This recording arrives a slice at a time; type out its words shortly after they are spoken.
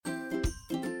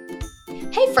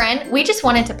Hey friend, we just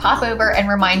wanted to pop over and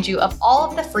remind you of all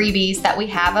of the freebies that we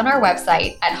have on our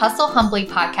website at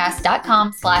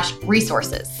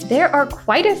hustlehumblypodcast.com/resources. There are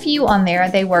quite a few on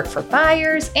there. They work for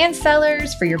buyers and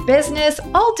sellers, for your business,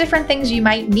 all different things you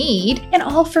might need, and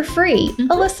all for free.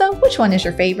 Alyssa, which one is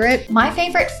your favorite? My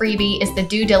favorite freebie is the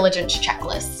due diligence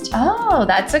checklist. Oh,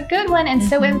 that's a good one and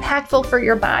so impactful for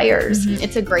your buyers.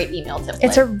 It's a great email template.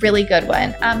 It's a really good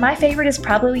one. My favorite is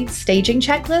probably staging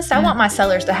checklist. I want my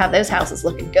sellers to have those houses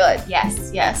looking good.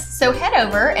 Yes. So head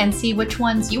over and see which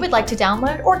ones you would like to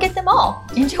download or get them all.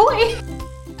 Enjoy.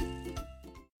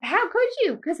 How could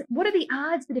you? Because what are the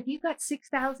odds that if you've got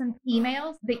 6,000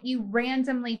 emails that you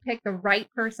randomly pick the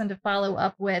right person to follow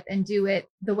up with and do it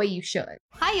the way you should?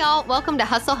 Hi, y'all. Welcome to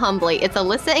Hustle Humbly. It's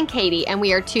Alyssa and Katie, and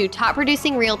we are two top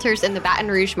producing realtors in the Baton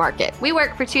Rouge market. We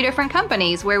work for two different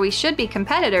companies where we should be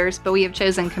competitors, but we have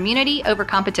chosen community over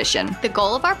competition. The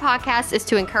goal of our podcast is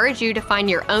to encourage you to find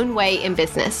your own way in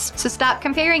business. So stop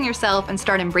comparing yourself and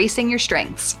start embracing your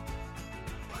strengths.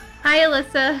 Hi,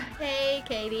 Alyssa. Hey,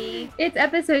 Katie. It's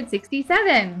episode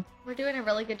 67. We're doing a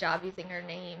really good job using our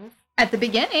names. At the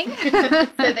beginning.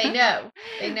 So they know.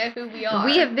 They know who we are.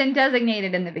 We have been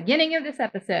designated in the beginning of this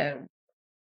episode.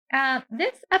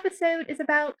 This episode is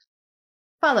about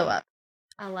follow-up.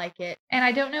 I like it. And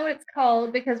I don't know what it's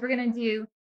called because we're going to do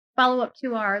follow-up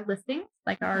to our listings,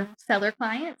 like our seller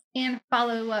clients, and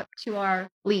follow-up to our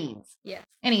leads. Yes.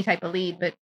 Any type of lead,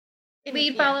 but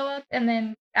lead follow-up and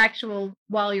then actual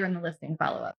while you're in the listing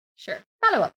follow-up. Sure.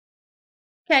 Follow-up.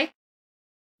 Okay.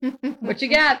 What you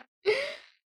got?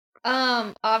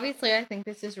 Obviously, I think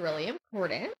this is really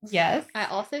important. Yes. I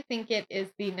also think it is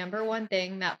the number one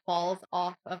thing that falls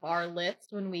off of our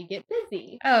list when we get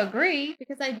busy. Oh, agree.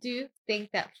 Because I do think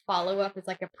that follow-up is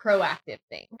like a proactive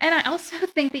thing. And I also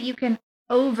think that you can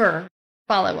over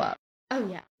follow-up. Oh,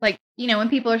 yeah. Like, when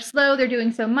people are slow, they're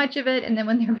doing so much of it. And then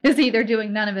when they're busy, they're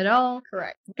doing none of it all.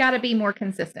 Correct. Got to be more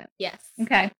consistent. Yes.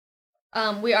 Okay.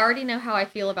 We already know how I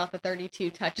feel about the 32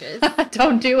 touches.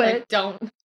 Don't do Like, it. don't.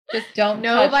 Just don't.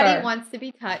 Nobody wants to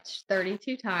be touched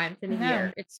 32 times in a No.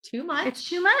 year. It's too much. It's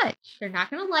too much. They're not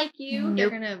going to like you.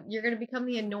 Nope. You're gonna become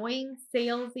the annoying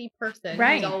salesy person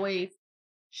Right. who's always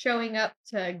showing up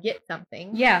to get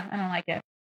something. Yeah, I don't like it.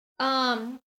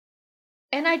 And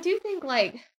I do think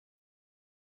like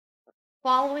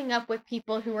following up with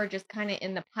people who are just kind of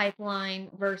in the pipeline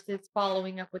versus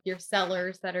following up with your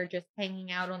sellers that are just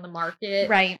hanging out on the market.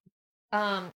 Right.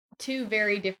 Two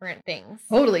very different things.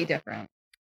 Totally different.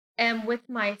 And with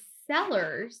my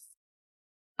sellers,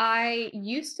 I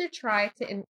used to try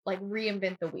to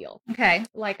reinvent the wheel. Okay.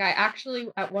 Like I actually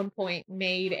at one point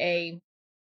made a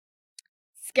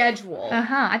schedule.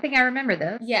 I think I remember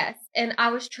this. Yes. And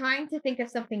I was trying to think of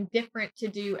something different to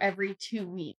do every 2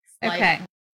 weeks. Okay.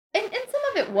 And some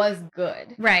of it was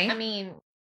good. Right. I mean,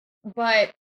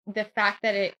 but the fact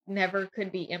that it never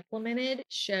could be implemented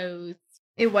shows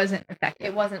It wasn't effective.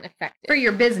 it wasn't effective. For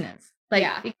your business. Like,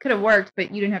 Yeah. it could have worked,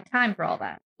 but you didn't have time for all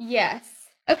that. Yes.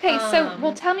 Okay,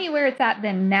 so tell me where it's at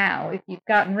then now, if you've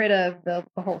gotten rid of the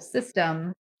whole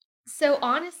system. So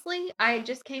honestly, I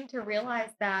just came to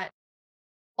realize that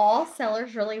all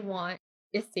sellers really want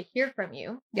is to hear from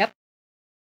you. Yep.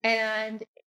 And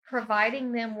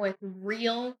providing them with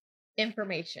real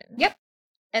information. Yep.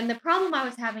 And the problem I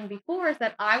was having before is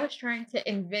that I was trying to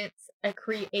invent a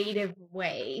creative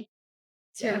way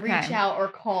to reach out or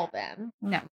call them.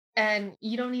 No. And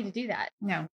you don't need to do that.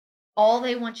 No. All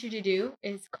they want you to do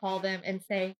is call them and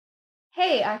say,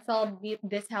 hey, I saw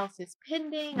this house is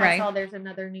pending. Right. I saw there's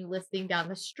another new listing down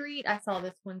the street. I saw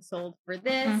this one sold for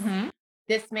this. Mm-hmm.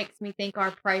 This makes me think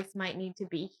our price might need to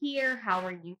be here. How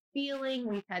are you feeling?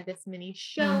 We've had this many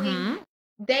showing. Mm-hmm.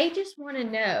 They just want to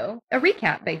know A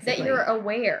recap, basically. that you're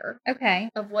aware Okay.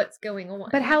 of what's going on.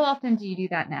 But how often do you do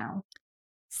that now?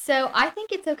 So I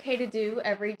think it's okay to do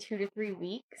every 2 to 3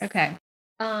 weeks. Okay.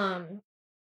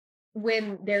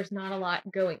 When there's not a lot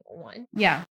going on.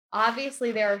 Yeah.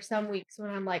 Obviously, there are some weeks when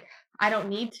I'm like, I don't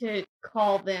need to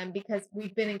call them because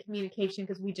we've been in communication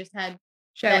because we just had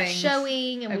that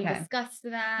showing and we discussed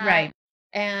that. Right.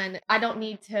 And I don't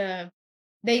need to,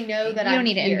 they know that You I'm don't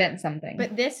need to here. invent something.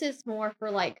 But this is more for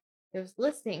like those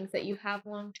listings that you have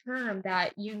long term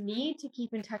that you need to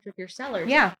keep in touch with your sellers.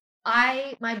 Yeah.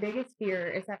 My biggest fear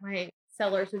is that my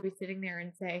sellers would be sitting there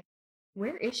and say,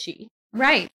 where is she?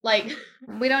 Right. Like,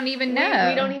 We don't even know.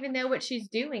 we don't even know what she's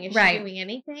doing. Is she doing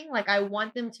anything? Like, I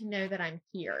want them to know that I'm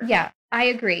here. Yeah, I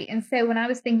agree. And so when I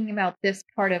was thinking about this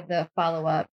part of the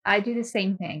follow-up, I do the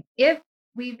same thing. If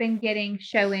we've been getting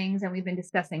showings and we've been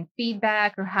discussing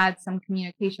feedback or had some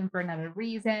communication for another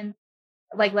reason,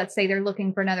 like let's say they're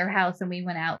looking for another house and we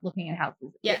went out looking at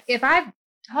houses. Yes. If I've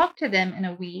talk to them in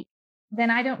a week, then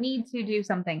I don't need to do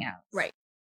something else. Right.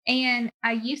 And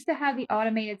I used to have the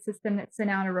automated system that sent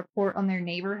out a report on their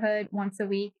neighborhood once a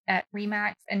week at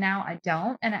Remax, and now I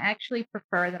don't. And I actually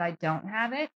prefer that I don't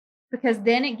have it, because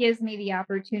then it gives me the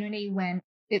opportunity when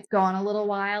it's gone a little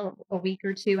while, a week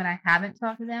or two, and I haven't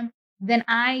talked to them, then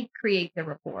I create the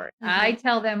report. I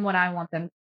tell them what I want them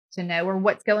to know or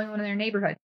what's going on in their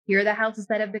neighborhood. Here are the houses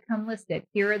that have become listed.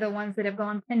 Here are the ones that have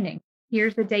gone pending.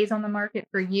 Here's the days on the market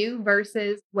for you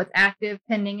versus what's active,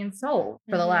 pending, and sold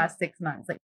for the last 6 months.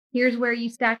 Like, here's where you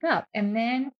stack up. And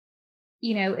then,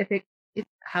 if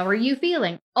how are you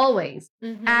feeling? Always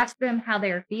ask them how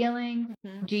they're feeling.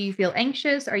 Do you feel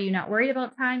anxious? Are you not worried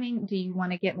about timing? Do you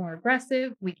want to get more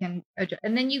aggressive? We can adjust.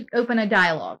 And then you open a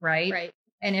dialogue, right? Right.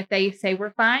 And if they say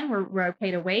we're fine, we're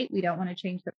okay to wait. We don't want to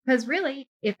change because really,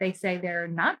 if they say they're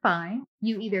not fine,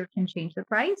 you either can change the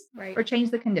price or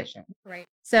change the condition. Right.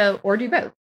 So, or do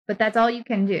both. But that's all you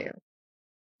can do.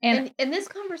 And this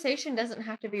conversation doesn't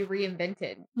have to be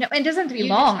reinvented. No, it doesn't have to be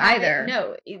long either.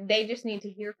 No, they just need to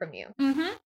hear from you.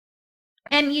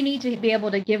 And you need to be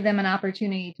able to give them an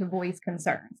opportunity to voice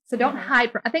concerns. So don't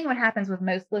hide. I think what happens with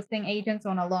most listing agents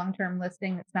on a long-term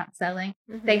listing that's not selling,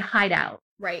 they hide out.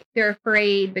 Right. They're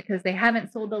afraid because they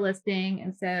haven't sold the listing.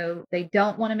 And so they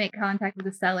don't want to make contact with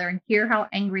the seller and hear how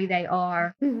angry they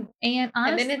are. And honestly,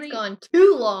 and then it's gone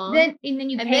too long. Then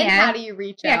you can't. Then how do you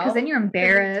reach out? Yeah, because then you're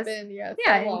embarrassed.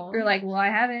 So you're like, well, I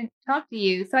haven't talked to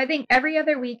you. So I think every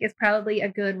other week is probably a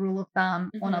good rule of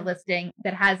thumb on a listing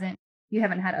that you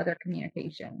haven't had other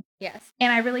communication. Yes.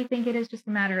 And I really think it is just a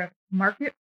matter of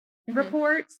market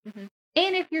reports. And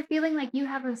if you're feeling like you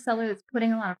have a seller that's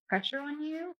putting a lot of pressure on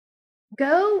you,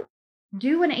 go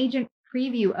do an agent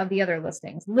preview of the other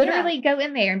listings. Literally go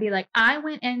in there and be like, I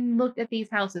went and looked at these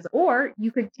houses. Or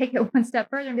you could take it one step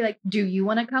further and be like, do you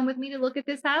want to come with me to look at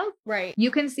this house? Right.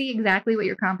 You can see exactly what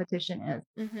your competition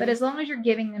is. But as long as you're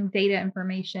giving them data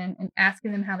information and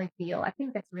asking them how they feel, I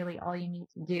think that's really all you need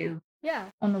to do. Yeah.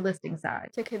 On the listing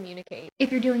side. To communicate.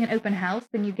 If you're doing an open house,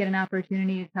 then you get an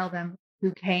opportunity to tell them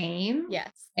who came.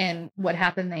 Yes. And what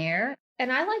happened there.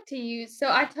 And I like to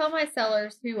I tell my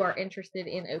sellers who are interested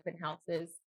in open houses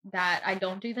that I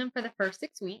don't do them for the first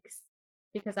 6 weeks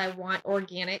because I want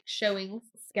organic showings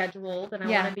scheduled and I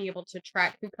want to be able to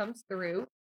track who comes through.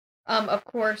 Of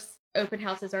course, open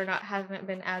houses haven't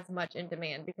been as much in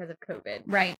demand because of COVID.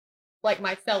 Right. Like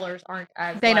my sellers aren't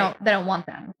as they don't want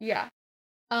them. Yeah.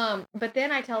 But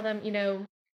then I tell them,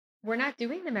 we're not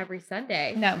doing them every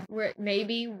Sunday. No. We're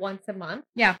maybe once a month.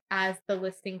 Yeah. As the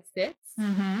listing sits.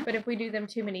 But if we do them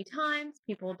too many times,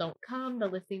 people don't come, the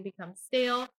listing becomes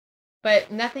stale.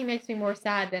 But nothing makes me more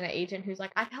sad than an agent who's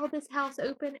like, I've held this house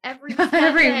open every Sunday.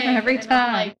 every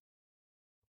time.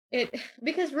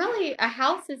 Because really a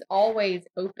house is always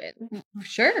open.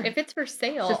 Sure. If it's for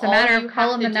sale, it's just a matter of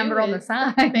calling the number on the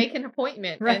sign. Make an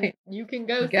appointment. Right. And you can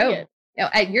go see it.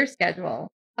 At your schedule.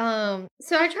 So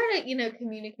I try to,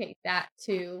 communicate that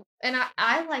too. And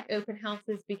I like open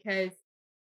houses because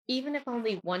even if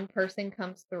only one person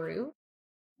comes through,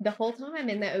 the whole time I'm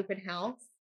in the open house,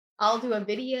 I'll do a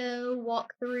video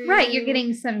walkthrough. Right, you're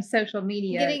getting some social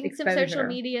media exposure. Some social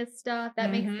media stuff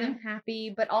that makes them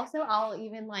happy. But also I'll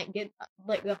even get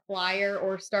the flyer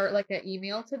or start an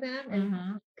email to them.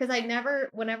 And because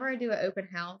whenever I do an open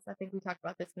house, I think we talked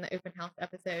about this in the open house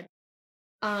episode.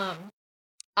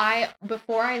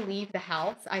 Before I leave the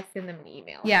house, I send them an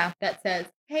email. Yeah. That says,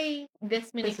 hey,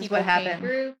 this many people came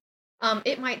through.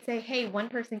 It might say, hey, one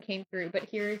person came through, but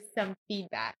here's some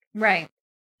feedback. Right.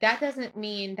 That doesn't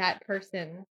mean that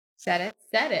person said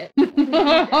it.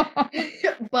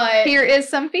 But here is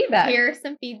some feedback. Here's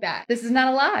some feedback. This is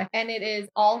not a lie. And it is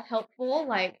all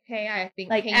helpful. Hey, I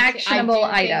think actionable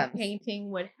items.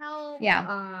 Painting would help.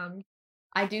 Yeah.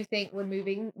 I do think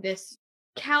removing this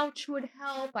couch would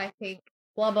help. I think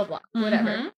blah, blah, blah,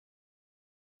 whatever.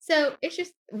 So it's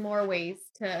just more ways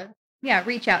to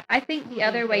reach out. I think the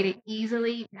other way to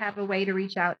easily have a way to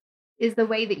reach out is the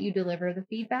way that you deliver the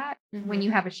feedback when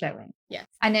you have a showing. Yes.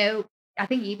 I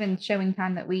think even showing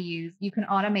time that we use, you can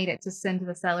automate it to send to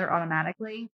the seller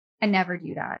automatically. I never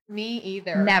do that. Me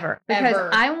either. Never. Because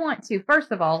I want to,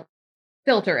 first of all,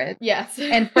 filter it. Yes.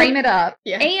 And frame it up.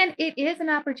 Yes. And it is an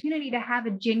opportunity to have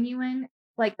a genuine,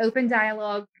 open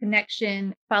dialogue,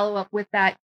 connection, follow up with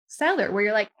that seller where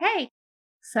you're like, hey,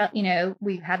 so,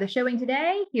 we've had the showing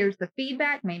today. Here's the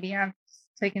feedback. Maybe I've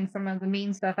taken some of the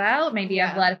mean stuff out. Maybe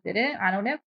I've left it in. I don't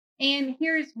know. And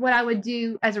here's what I would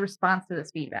do as a response to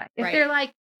this feedback. If they're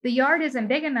like, the yard isn't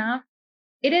big enough,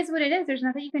 it is what it is. There's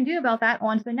nothing you can do about that.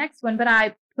 On to the next one. But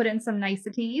I put in some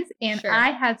niceties and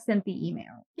I have sent the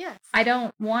email. Yes. I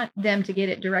don't want them to get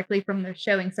it directly from the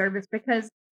showing service because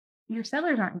your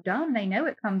sellers aren't dumb. They know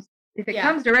it comes, if it Yeah.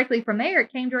 comes directly from there,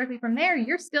 it came directly from there,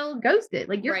 you're still ghosted.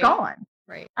 Like you're Right. gone.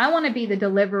 Right. I want to be the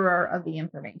deliverer of the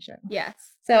information. Yes.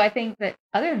 So I think that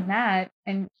other than that,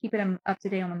 and keeping them up to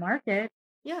date on the market,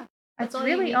 Yeah. that's all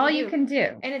you really need all to you do. can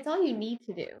do. And it's all you need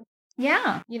to do.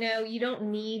 Yeah. You know, you don't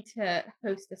need to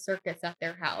host a circus at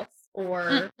their house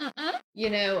or, you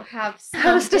know, have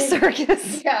Host a something-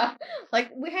 circus. Yeah.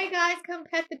 Like, hey guys, come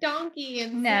pet the donkey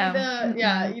and No. see the,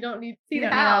 yeah, Mm-mm. you don't need to see You the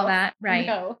don't need house. all that, right?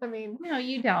 No, I mean, No,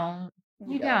 you don't.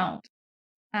 You don't.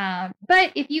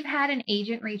 But if you've had an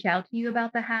agent reach out to you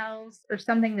about the house or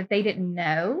something that they didn't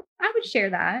know, I would share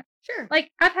that. Sure. Like,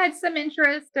 I've had some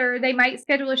interest, or they might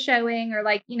schedule a showing, or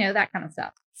like, that kind of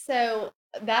stuff. So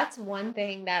that's one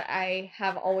thing that I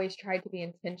have always tried to be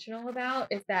intentional about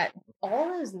is that all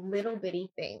those little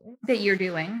bitty things That you're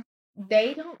doing.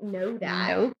 they don't know that.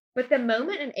 Nope. But the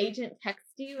moment an agent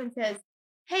texts you and says,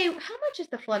 hey, how much is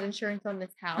the flood insurance on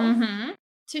this house? Mm-hmm.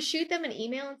 To shoot them an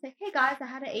email and say, hey guys, I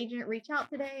had an agent reach out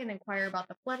today and inquire about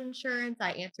the flood insurance.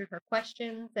 I answered her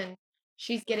questions and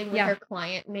she's getting with Yeah. her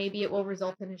client. Maybe it will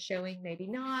result in a showing, maybe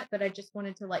not, but I just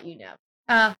wanted to let you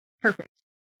know. Perfect.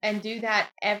 And do that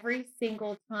every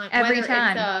single time. Every Whether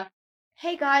time. it's a,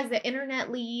 hey guys, the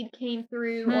internet lead came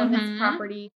through on this Mhm.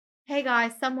 property. Hey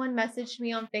guys, someone messaged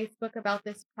me on Facebook about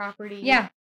this property. Yeah.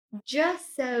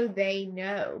 Just so they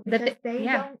know. That Because they- they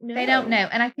yeah, don't know. They don't know.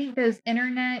 And I think those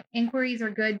internet inquiries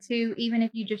are good too, even if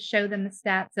you just show them the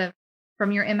stats of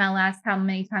from your MLS how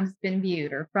many times it's been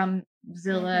viewed, or from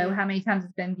Zillow Mhm. how many times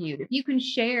it's been viewed. If you can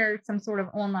share some sort of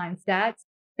online stats,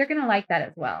 they're going to like that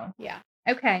as well. Yeah.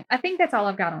 Okay. I think that's all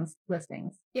I've got on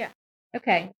listings. Yeah.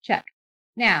 Okay. Check.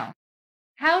 Now,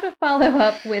 how to follow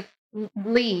up with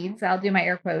leads. I'll do my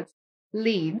air quotes.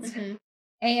 Leads. Mhm.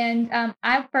 And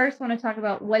I first want to talk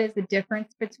about what is the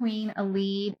difference between a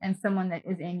lead and someone that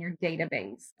is in your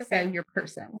database. So Okay. your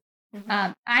person.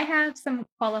 Mhm. I have some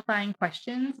qualifying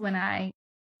questions when I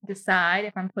decide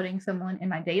if I'm putting someone in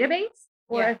my database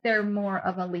or Yeah. if they're more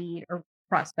of a lead or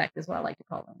prospect is what I like to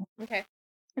call them. Okay.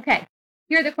 Okay.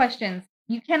 Here are the questions.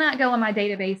 You cannot go on my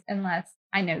database unless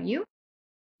I know you.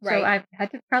 Right. So I've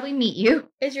had to probably meet you.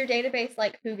 Is your database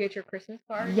like who gets your Christmas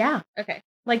card? Yeah. Okay.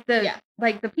 Like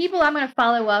the people I'm going to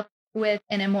follow up with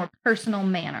in a more personal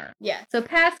manner. Yes. So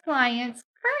past clients,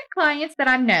 current clients that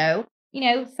I know,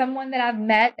 someone that I've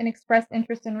met and expressed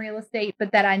interest in real estate,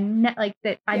 but that I know,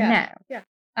 Yeah.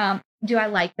 know. Do I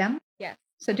like them? Yes.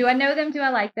 So do I know them? Do I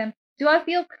like them? Do I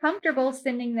feel comfortable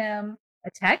sending them a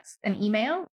text, an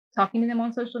email, talking to them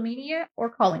on social media, or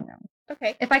calling them?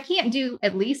 Okay. If I can't do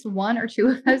at least one or two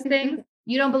of those things,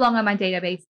 you don't belong on my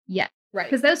database yet. Right.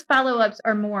 Because those follow-ups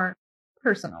are more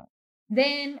personal.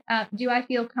 Then, do I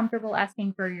feel comfortable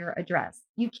asking for your address?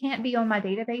 You can't be on my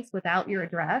database without your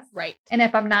address. Right. And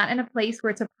if I'm not in a place where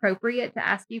it's appropriate to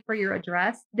ask you for your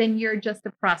address, then you're just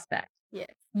a prospect. Yes.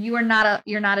 You're not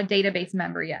a database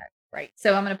member yet. Right.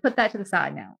 So I'm going to put that to the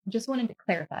side now. Just wanted to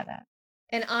clarify that.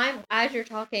 And as you're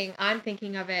talking, I'm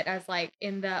thinking of it as like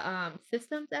in the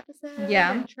systems episode.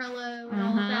 Yeah. And Trello and all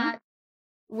of Mhm. that.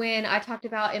 When I talked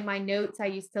about in my notes, I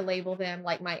used to label them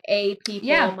like my A people,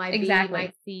 Yeah, my exactly. B,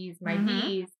 my C's, my Mhm.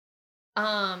 D's.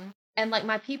 And like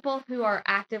my people who are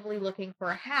actively looking for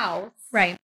a house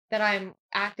Right. that I'm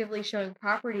actively showing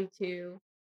property to,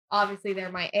 obviously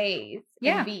they're my A's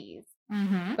Yeah. and B's.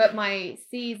 Mm-hmm. But my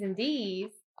C's and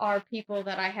D's are people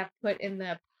that I have put in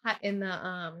the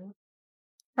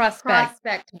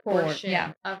prospect board, portion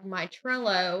yeah. of my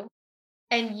Trello.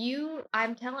 And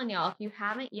I'm telling y'all, if you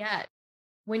haven't yet,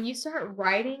 when you start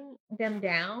writing them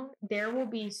down, there will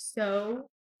be so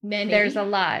many. There's a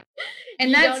lot. And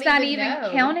You that's don't not even even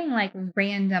know. counting like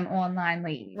random online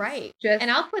leads. Right. Just And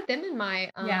I'll put them in my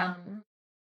Yeah.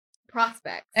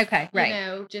 prospects. okay, right. You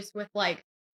know, just with like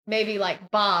maybe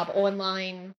like Bob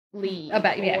online lead.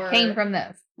 Came from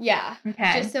this. Yeah.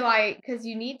 Okay. Just so because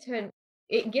you need to,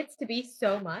 it gets to be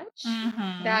so much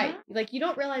Mhm. that like you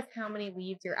don't realize how many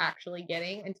leads you're actually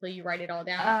getting until you write it all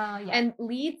down. Yeah. And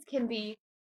leads can be,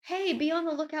 hey, be on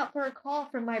the lookout for a call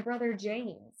from my brother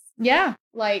James. yeah.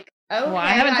 Like, oh, Well,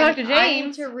 I haven't talked to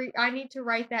James. I need to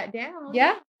write that down.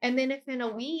 Yeah. And then if in a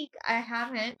week I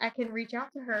haven't, I can reach out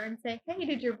to her and say, hey,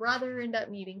 did your brother end up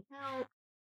needing help?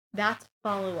 That's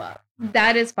follow up.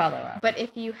 That is follow up. But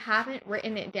if you haven't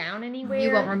written it down anywhere,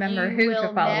 You won't remember you who to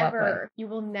will follow up with. never- You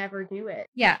will never do it.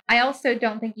 Yeah. I also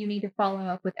don't think you need to follow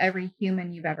up with every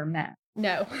human you've ever met.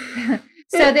 No.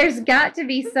 So there's got to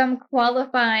be some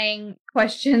qualifying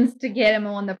questions to get them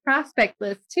on the prospect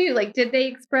list too. Like, did they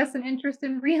express an interest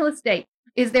in real estate?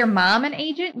 Is their mom an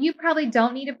agent? You probably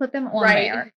don't need to put them on Right.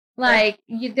 there. Like,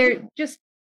 they're just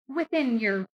within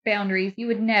your boundaries, you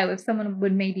would know if someone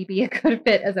would maybe be a good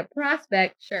fit as a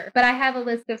prospect. Sure. But I have a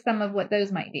list of some of what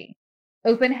those might be.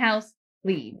 Open house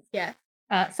leads. Yes.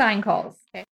 Sign calls.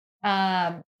 Okay.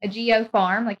 A geo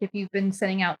farm, like if you've been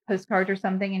sending out postcards or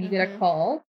something and you get a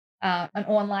call. An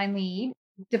online lead.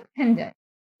 Dependent.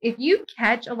 If you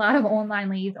catch a lot of online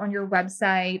leads on your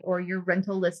website or your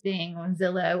rental listing on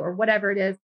Zillow or whatever it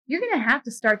is, you're going to have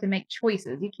to start to make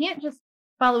choices. You can't just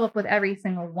follow up with every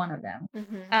single one of them.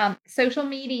 Social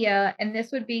media, and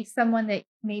this would be someone that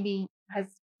maybe has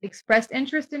expressed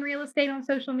interest in real estate on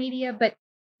social media, but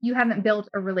you haven't built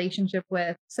a relationship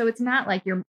with. So it's not like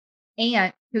your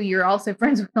aunt who you're also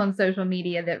friends with on social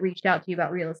media that reached out to you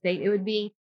about real estate. It would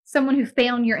be someone who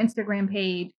found your Instagram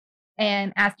page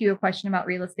and asked you a question about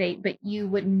real estate, but you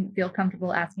wouldn't feel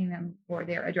comfortable asking them for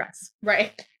their address.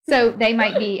 Right. So they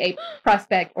might be a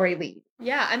prospect or a lead.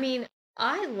 Yeah. I mean,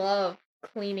 I love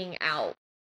cleaning out.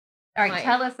 All right.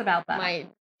 Tell us about that. My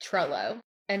Trello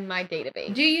and my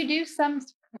database. Do you do some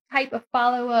type of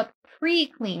follow-up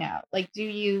pre-clean out? Like, do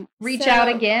you reach out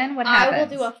again? What happens? I will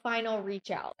do a final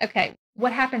reach out. Okay.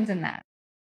 What happens in that?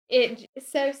 It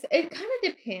kind of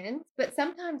depends, but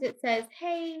sometimes it says,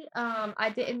 hey, I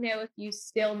didn't know if you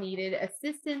still needed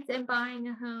assistance in buying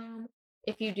a home.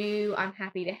 If you do, I'm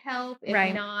happy to help.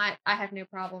 If not, I have no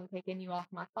problem taking you off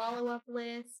my follow-up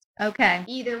list. Okay.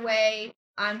 Either way,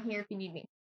 I'm here if you need me.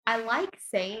 I like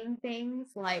saying things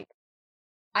like,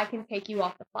 I can take you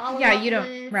off the follow-up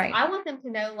list. Right. I want them to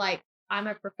know, like, I'm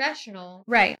a professional.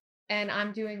 Right. And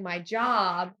I'm doing my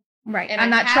job. Right. And I'm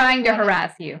not trying to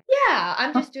harass you. Yeah,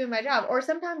 I'm just doing my job. Or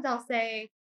sometimes I'll say,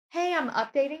 hey, I'm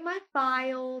updating my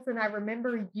files and I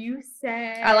remember you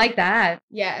said. I like that.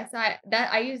 Yes,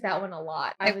 I use that one a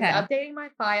lot. I was updating my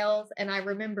files and I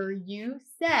remember you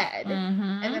said,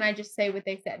 and then I just say what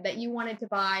they said, that you wanted to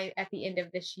buy at the end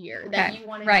of this year, that you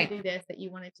wanted to do this, that you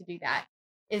wanted to do that.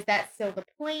 Is that still the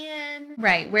plan?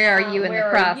 Right. Where are you in the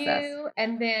process?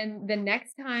 And then the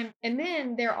next time, and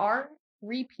then there are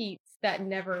repeats that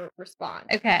never respond.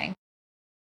 Okay.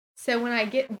 So when I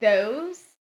get those,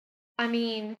 I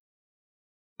mean,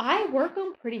 I work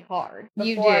them pretty hard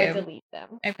before I delete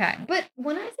them. Okay. But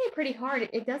when I say pretty hard,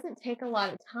 it doesn't take a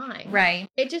lot of time. Right.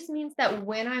 It just means that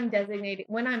when I'm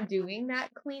doing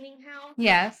that cleaning house,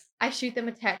 yes, I shoot them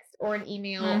a text or an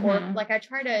email, or like I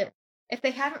try to, if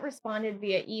they haven't responded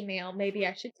via email, maybe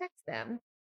I should text them.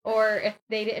 Or if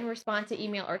they didn't respond to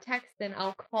email or text, then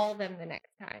I'll call them the next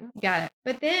time. Got it.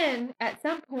 But then at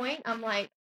some point, I'm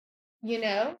like,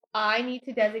 I need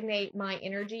to designate my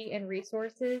energy and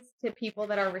resources to people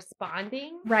that are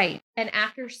responding. Right. And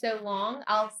after so long,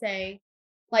 I'll say,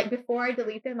 like, before I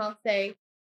delete them, I'll say,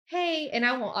 hey, and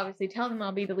I won't obviously tell them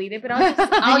I'll be deleted, but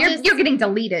you're getting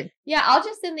deleted. Yeah, I'll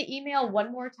just send the email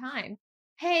one more time.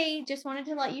 Hey, just wanted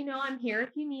to let you know I'm here if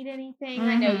you need anything.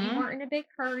 I know you weren't in a big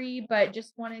hurry, but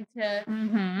just wanted to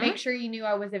make sure you knew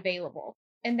I was available.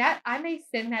 And that I may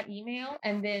send that email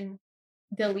and then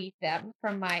delete them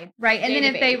from my database. And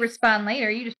then if they respond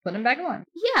later, you just put them back on.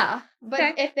 Yeah,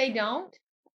 but if they don't,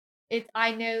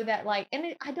 I know that, like,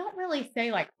 and I don't really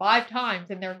say like 5 times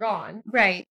and they're gone.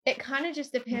 Right. It kind of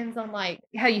just depends on, like,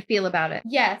 how you feel about it.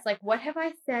 Yes, like, what have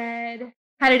I said?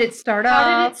 How did it start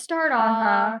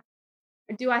off?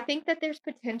 Do I think that there's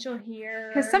potential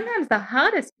here? Because sometimes the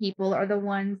hottest people are the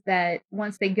ones that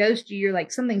once they ghost you, you're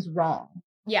like, something's wrong.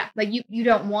 Yeah. Like you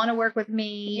don't want to work with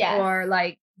me, or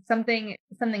like something's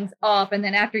off. And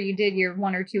then after you did your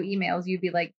 1 or 2 emails, you'd be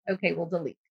like, okay, we'll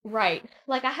delete. Right.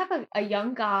 Like, I have a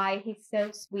young guy. He's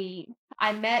so sweet.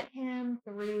 I met him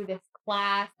through this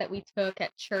class that we took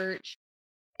at church.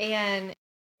 And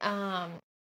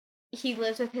he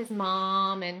lives with his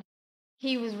mom, and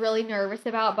he was really nervous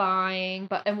about buying,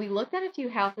 and we looked at a few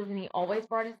houses, and he always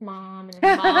brought his mom,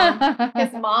 and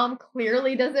his mom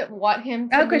clearly doesn't want him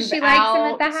to because she likes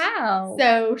him at the house.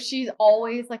 So she's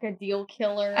always like a deal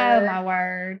killer. Oh my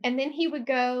word. And then he would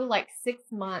go like 6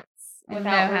 months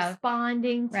without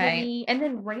responding to me. And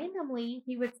then randomly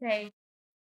he would say,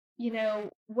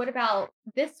 what about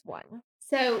this one?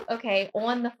 So, okay,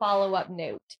 on the follow-up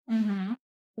note,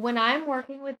 when I'm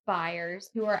working with buyers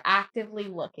who are actively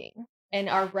looking and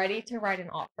are ready to write an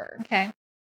offer, okay,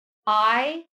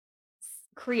 I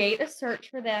create a search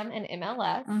for them in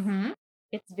MLS.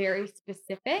 It's very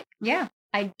specific. Yeah.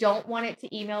 I don't want it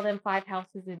to email them 5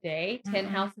 houses a day, 10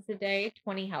 houses a day,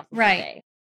 20 houses a day.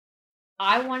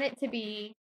 I want it to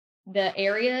be the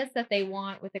areas that they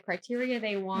want with the criteria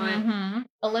they want.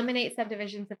 Eliminate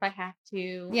subdivisions if I have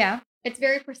to. Yeah. It's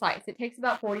very precise. It takes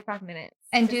about 45 minutes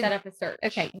to set up a search.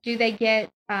 Okay. Do they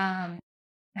get,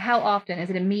 how often? Is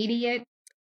it immediate?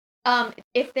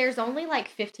 If there's only like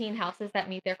 15 houses that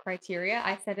meet their criteria,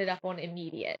 I set it up on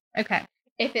immediate. Okay.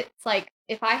 If it's like,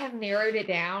 if I have narrowed it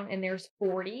down and there's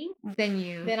 40,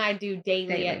 then I do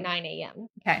daily at 9 a.m.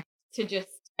 Okay. To just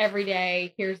every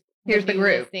day, here's the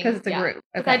group, because it's a group.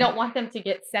 Because I don't want them to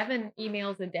get 7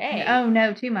 emails a day. Oh,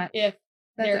 no, too much. If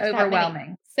that's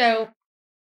overwhelming. So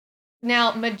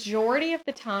now, majority of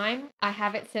the time, I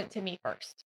have it sent to me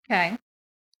first. Okay.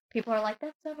 People are like,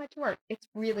 that's so much work. It's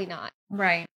really not.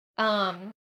 Right.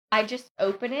 I just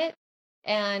open it,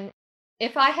 and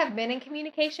if I have been in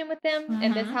communication with them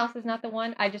and this house is not the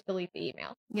one, I just delete the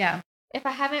email. Yeah. If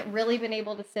I haven't really been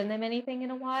able to send them anything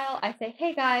in a while, I say,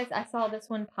 hey guys, I saw this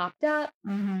one popped up.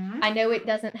 I know it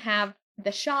doesn't have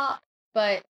the shop,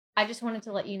 but I just wanted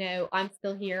to let you know I'm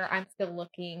still here. I'm still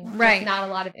looking. Right. Just not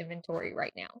a lot of inventory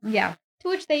right now. Yeah. To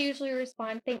which they usually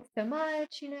respond, thanks so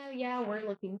much. Yeah, we're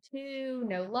looking too.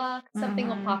 No luck. Something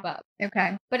will pop up.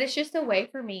 Okay. But it's just a way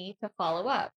for me to follow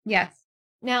up. Yes.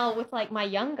 Now, with like my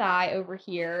young guy over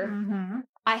here,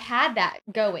 I had that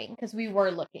going because we were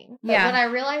looking. But when I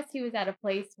realized he was at a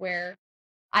place where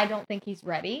I don't think he's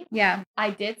ready,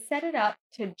 I did set it up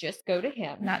to just go to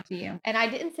him. Not to you. And I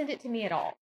didn't send it to me at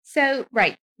all. So,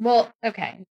 right. Well,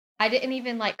 okay. I didn't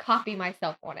even like copy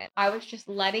myself on it. I was just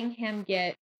letting him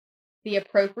get the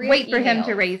appropriate wait for him emails.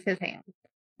 to raise his hand.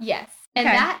 Yes. And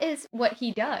that is what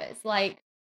he does. Like,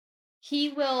 he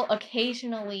will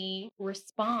occasionally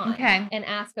respond and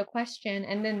ask a question.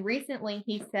 And then recently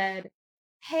he said,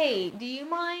 hey, do you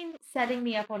mind setting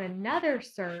me up on another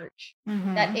search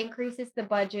that increases the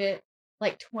budget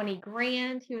like 20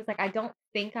 grand? He was like, I don't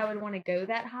think I would want to go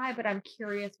that high, but I'm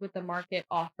curious what the market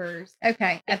offers.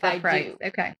 Okay. If I price. do.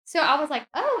 Okay. So I was like,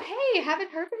 oh, hey, haven't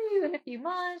heard from you in a few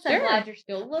months. Sure. I'm glad you're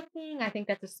still looking. I think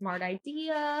that's a smart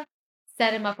idea.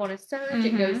 Set him up on a search.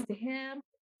 It goes to him.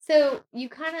 So you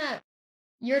kind of,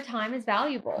 your time is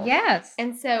valuable. Yes.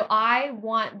 And so I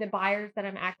want the buyers that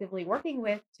I'm actively working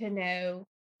with to know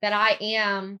that I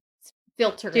am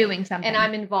filtering. Doing something. And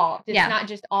I'm involved. It's not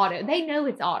just auto. They know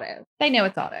it's auto. They know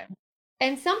it's auto.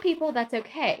 And some people, that's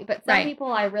okay. But some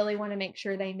people, I really want to make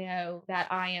sure they know that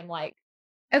I am like.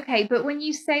 Okay, but when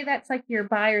you say that's like your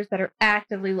buyers that are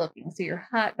actively looking, so your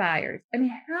hot buyers, I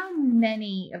mean, how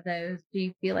many of those do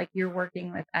you feel like you're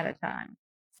working with at a time?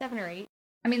 7 or 8.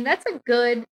 I mean, that's a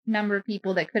good number of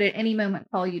people that could at any moment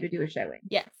call you to do a showing.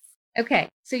 Yes. Okay,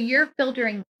 so you're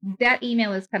filtering, that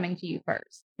email is coming to you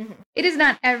first. It is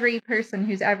not every person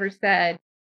who's ever said,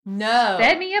 no,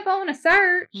 set me up on a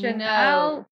search. And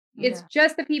no. It's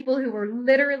just the people who were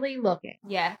literally looking.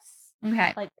 Yes.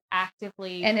 Okay. Like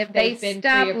actively. And if they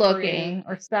stop looking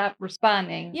or stop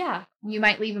responding, you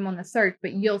might leave them on the search,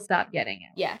 but you'll stop getting it.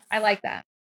 Yes. I like that.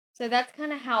 So that's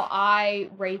kind of how I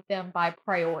rate them by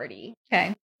priority.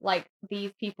 Okay. Like,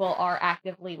 these people are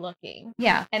actively looking.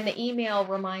 Yeah. And the email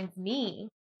reminds me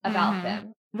about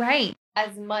them. Right.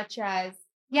 As much as.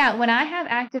 Yeah. When I have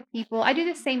active people, I do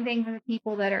the same thing for the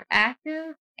people that are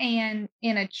active and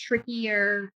in a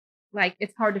trickier, like,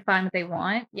 it's hard to find what they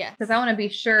want. Yes. Because I want to be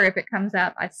sure if it comes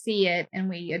up, I see it and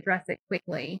we address it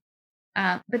quickly.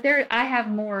 But I have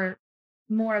more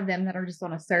of them that are just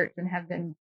on a search and have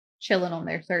been chilling on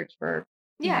their search for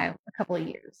you know, a couple of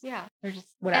years. Yeah. They're just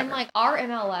whatever. And like, our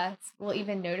MLS will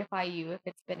even notify you if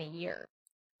it's been a year.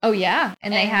 Oh yeah.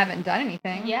 And they haven't done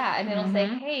anything. Yeah. And it'll say,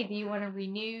 hey, do you want to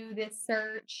renew this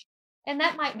search? And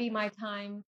that might be my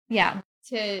time. Yeah.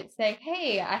 To say,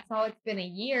 hey, I saw it's been a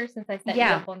year since I set you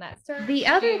up on that search. Do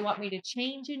you want me to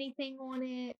change anything on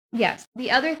it? Yes. The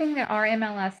other thing that our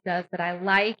MLS does that I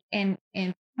like and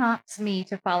prompts me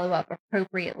to follow up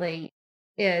appropriately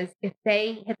is if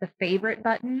they hit the favorite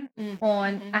button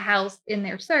on a house in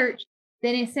their search,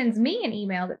 then it sends me an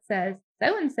email that says,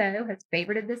 so-and-so has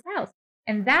favorited this house.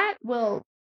 And that will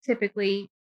typically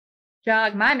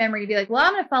jog my memory to be like, well,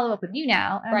 I'm going to follow up with you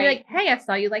now. And I'll be like, hey, I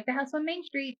saw you like the house on Main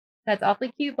Street. That's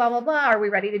awfully cute, blah, blah, blah. Are we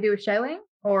ready to do a showing?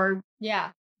 Or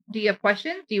do you have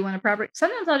questions? Do you want a property?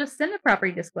 Sometimes I'll just send a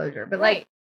property disclosure. But like,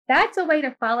 that's a way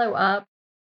to follow up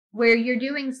where you're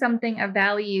doing something of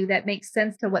value that makes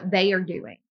sense to what they are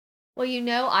doing. Well, you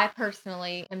know, I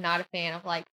personally am not a fan of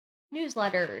like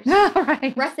newsletters,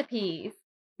 recipes,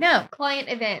 client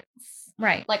events.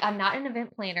 Right. Like, I'm not an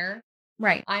event planner.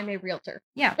 Right. I'm a realtor.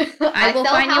 Yeah. I will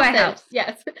find you a house.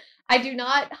 Yes. I do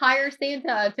not hire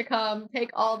Santa to come take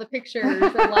all the pictures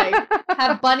and like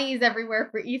have bunnies everywhere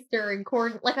for Easter and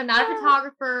corn. Like, I'm not a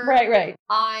photographer. Right.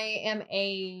 I am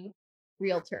a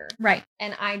realtor. Right.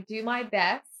 And I do my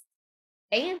best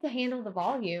and to handle the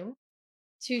volume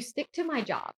to stick to my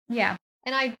job. Yeah.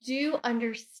 And I do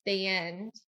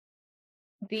understand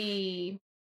the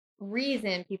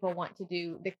reason people want to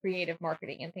do the creative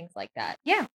marketing and things like that.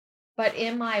 Yeah. But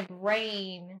in my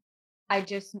brain, I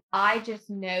just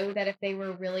know that if they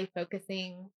were really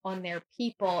focusing on their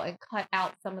people and cut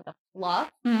out some of the fluff,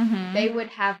 they would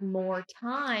have more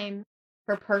time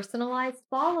for personalized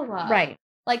follow-up. Right.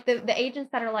 Like the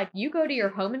agents that are like, you go to your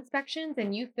home inspections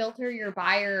and you filter your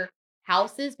buyer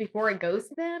houses before it goes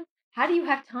to them. How do you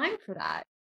have time for that?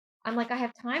 I'm like, I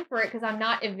have time for it because I'm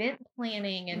not event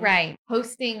planning and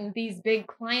hosting these big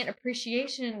client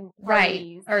appreciation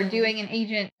parties. Or doing an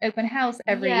agent open house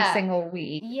every single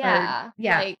week. Yeah.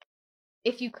 Like,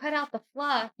 if you cut out the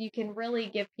fluff, you can really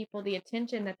give people the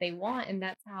attention that they want, and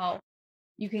that's how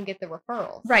you can get the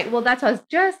referrals. Right. Well, that's what I was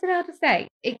just about to say.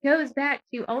 It goes back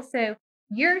to also,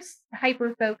 you're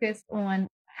hyper-focused on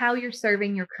how you're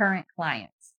serving your current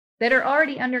clients that are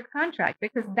already under contract,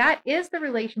 because that is the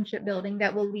relationship building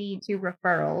that will lead to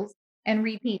referrals and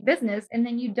repeat business. And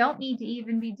then you don't need to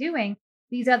even be doing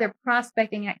these other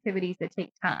prospecting activities that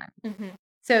take time.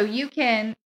 So you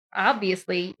can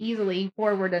obviously easily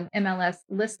forward an MLS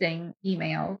listing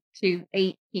email to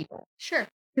 8 people. Sure.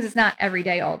 Because it's not every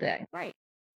day, all day. Right.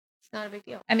 It's not a big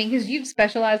deal. I mean, because you've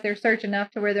specialized their search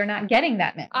enough to where they're not getting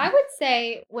that many. I would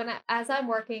say as I'm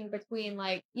working between,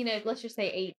 like, let's just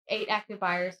say eight active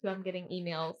buyers who I'm getting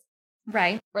emails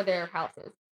for their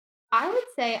houses, I would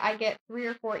say I get 3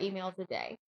 or 4 emails a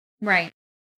day. Right.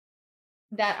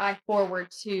 That I forward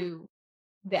to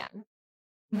them.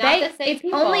 Not the same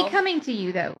people. Only coming to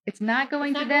you, though. It's not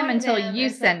going to them until you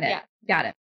send it. Yeah. Got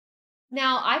it.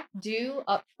 Now, I do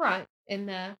up front in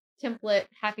the template,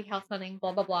 happy house hunting,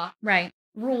 blah, blah, blah. Right.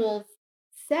 Rules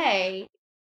say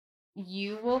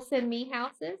you will send me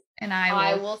houses and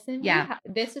I will send you.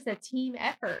 This is a team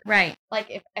effort. Right. Like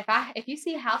if you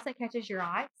see a house that catches your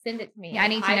eye, send it to me. Yeah, I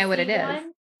need to know what it is.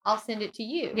 I'll send it to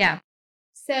you. Yeah.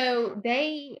 So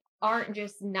they aren't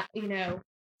just not,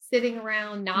 sitting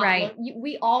around not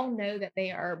we all know that they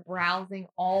are browsing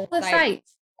all the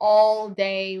sites all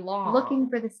day long, looking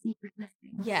for the secret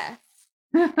listings. Yes.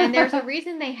 And there's a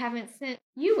reason they haven't sent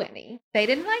you any. They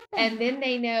didn't like them. And then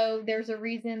they know there's a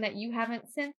reason that you haven't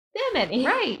sent them any.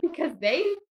 Right. Because they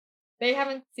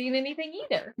haven't seen anything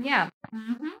either. Yeah.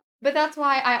 But that's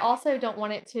why I also don't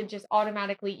want it to just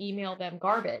automatically email them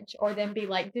garbage or then be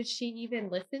like, did she even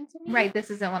listen to me? Right. This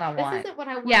isn't what I want. This isn't what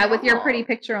I want. Yeah, with your pretty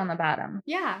picture on the bottom.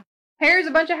 Yeah. Here's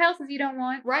a bunch of houses you don't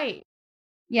want. Right.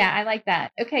 Yeah, I like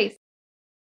that. Okay.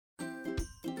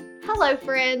 Hello,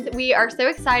 friends. We are so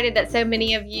excited that so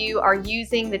many of you are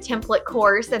using the template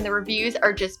course, and the reviews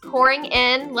are just pouring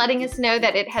in, letting us know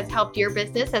that it has helped your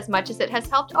business as much as it has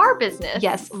helped our business.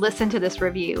 Yes, listen to this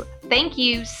review. Thank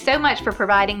you so much for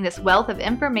providing this wealth of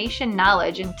information,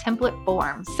 knowledge, in template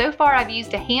form. So far, I've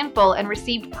used a handful and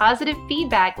received positive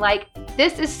feedback like,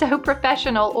 "This is so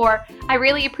professional," or "I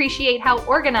really appreciate how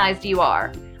organized you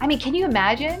are." I mean, can you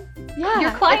imagine? Yeah,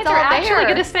 your clients are actually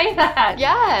going to say that.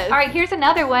 Yes. All right, here's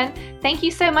another one. Thank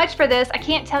you so much for this. I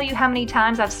can't tell you how many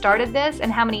times I've started this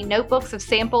and how many notebooks of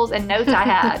samples and notes I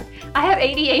had. I have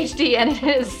ADHD and it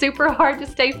is super hard to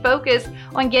stay focused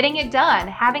on getting it done.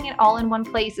 Having it all in one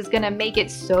place is going to make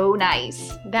it so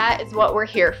nice. That is what we're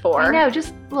here for. I know.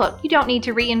 Just look, you don't need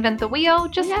to reinvent the wheel.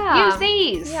 Just use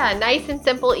these. Yeah, nice and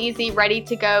simple, easy, ready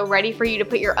to go, ready for you to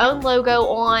put your own logo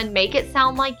on, make it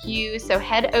sound like you. So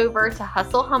head over to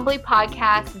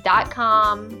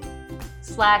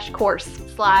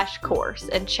hustlehumblypodcast.com/course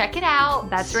and check it out.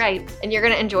 That's right. And you're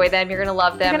going to enjoy them. You're going to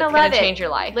love them. It's going to change your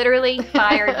life. Literally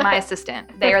fired my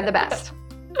assistant. They are the best.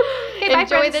 Okay,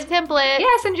 enjoy the template.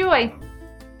 Yes, enjoy.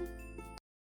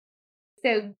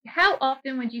 So how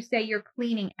often would you say you're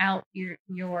cleaning out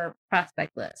your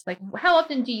prospect list? Like, how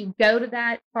often do you go to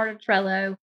that part of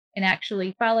Trello and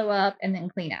actually follow up and then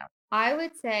clean out? I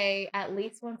would say at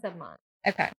least once a month.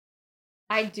 Okay.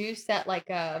 I do set like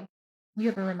you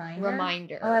have a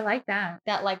reminder? Oh, I like that.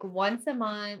 That like once a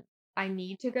month, I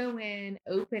need to go in,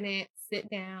 open it, sit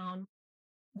down.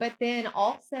 But then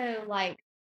also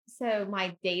so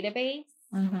my database,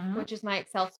 which is my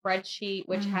Excel spreadsheet,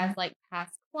 which has like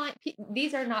past client.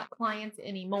 These are not clients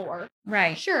anymore.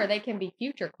 Right. Sure, they can be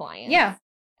future clients. Yeah.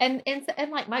 And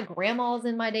like my grandma's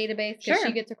in my database because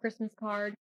she gets a Christmas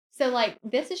card. So like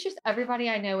this is just everybody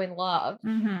I know and love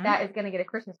that is going to get a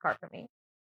Christmas card from me.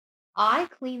 I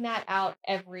clean that out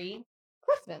every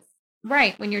Christmas.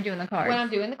 Right, when you're doing the cards. When I'm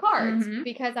doing the cards.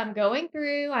 Because I'm going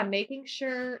through, I'm making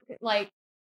sure, like,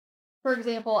 for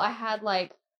example, I had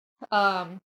like,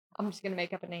 I'm just going to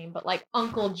make up a name, but like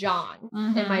Uncle John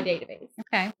in my database.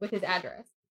 Okay. With his address.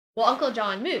 Well, Uncle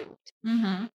John moved.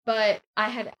 But I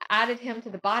had added him to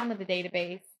the bottom of the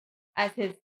database as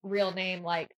his real name,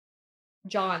 like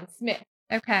John Smith.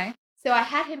 Okay. So I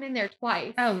had him in there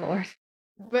twice. Oh, Lord.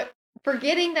 But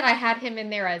forgetting that I had him in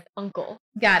there as uncle.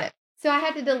 Got it. So I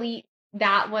had to delete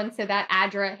that one. So that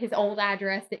address, his old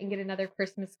address, didn't get another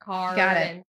Christmas card. Got it.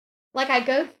 And like I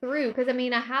go through, because I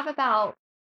mean, I have about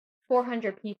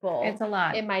 400 people It's a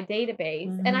lot. in my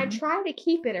database, and I try to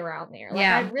keep it around there. Like,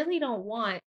 I really don't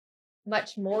want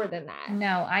much more than that.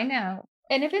 No, I know.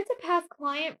 And if it's a past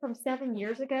client from 7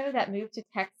 years ago that moved to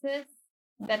Texas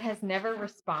that has never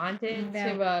responded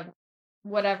to a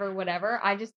whatever,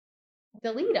 I just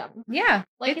delete them. Yeah,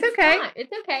 like it's okay.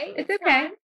 It's okay. It's okay.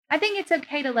 Fine. I think it's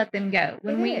okay to let them go.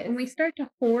 When we start to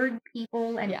hoard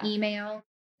people and email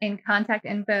and contact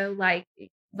info like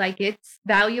it's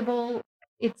valuable,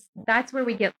 that's where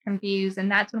we get confused, and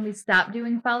that's when we stop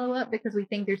doing follow-up because we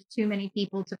think there's too many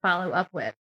people to follow up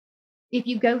with. If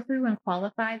you go through and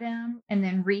qualify them and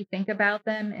then rethink about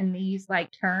them in these like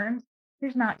terms,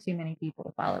 there's not too many people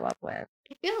to follow up with.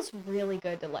 It feels really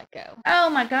good to let go. Oh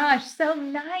my gosh, so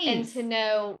nice. And to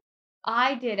know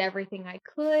I did everything I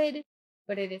could,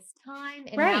 but it is time,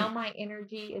 and now my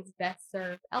energy is best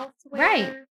served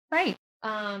elsewhere. Right.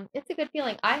 It's a good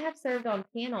feeling. I have served on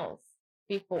panels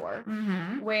before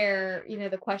where,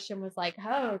 the question was like,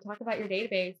 oh, talk about your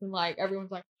database, and like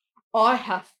everyone's like, I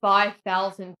have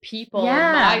 5,000 people in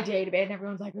my database, and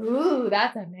everyone's like, ooh,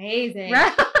 that's amazing.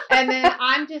 Right. And then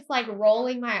I'm just like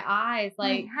rolling my eyes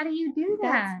like, how do you do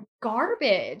that? That's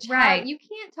garbage. Right. You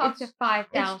can't talk to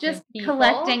 5,000 It's just people.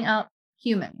 collecting up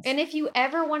humans. And if you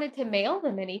ever wanted to mail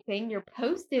them anything, your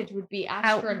postage would be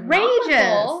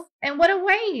outrageous. And what a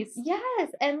waste.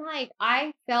 Yes. And like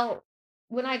I felt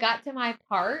when I got to my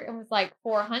part, it was like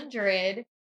 400.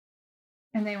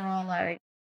 And they were all like,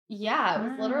 yeah, it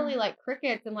was literally like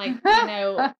crickets and like,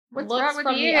 looks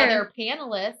from the other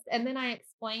panelists. And then I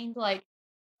explained like,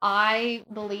 I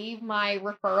believe my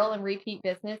referral and repeat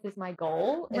business is my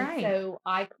goal. And so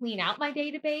I clean out my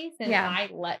database and I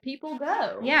let people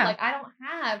go. Yeah. Like I don't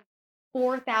have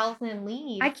 4,000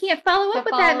 leads. I can't follow up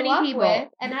with that many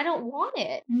people. And I don't want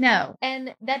it. No.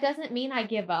 And that doesn't mean I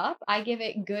give up. I give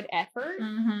it good effort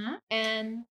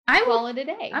and I call it a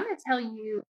day. I'm going to tell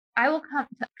you, I will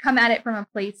come at it from a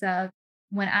place of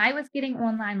when I was getting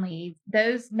online leads,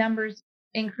 those numbers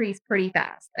increased pretty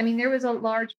fast. I mean, there was a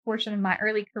large portion of my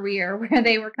early career where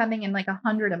they were coming in like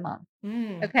 100 a month.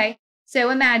 Okay.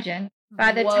 So imagine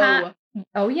by the time,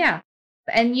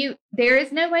 and there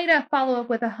is no way to follow up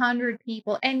with 100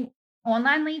 people, and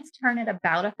online leads turn at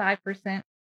about a 5%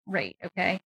 rate.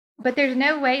 Okay. But there's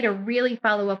no way to really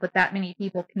follow up with that many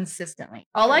people consistently.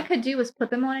 All I could do was put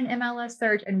them on an MLS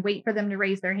search and wait for them to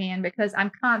raise their hand because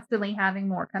I'm constantly having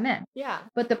more come in. Yeah.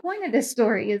 But the point of this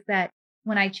story is that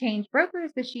when I changed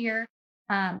brokers this year,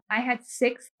 I had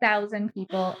 6,000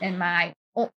 people in my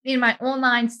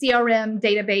online CRM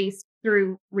database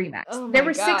through Remax. Oh there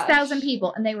were 6,000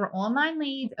 people, and they were online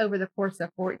leads over the course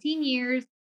of 14 years,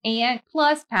 and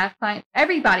plus past clients.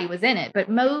 Everybody was in it, but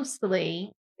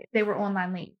mostly they were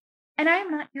online leads. And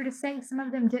I'm not here to say some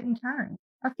of them didn't turn.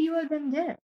 A few of them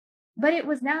did. But it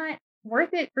was not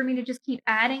worth it for me to just keep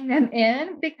adding them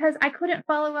in because I couldn't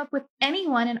follow up with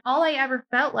anyone. And all I ever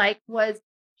felt like was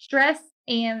stress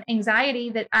and anxiety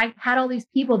that I had all these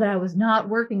people that I was not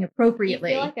working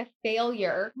appropriately. You feel like a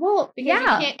failure. Well, because you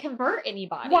can't convert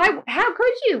anybody. Why? How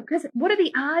could you? Because what are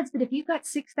the odds that if you've got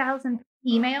 6,000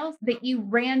 emails that you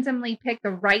randomly pick the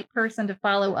right person to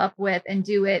follow up with and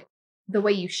do it the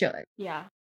way you should? Yeah.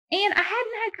 And I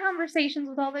hadn't had conversations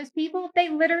with all those people. They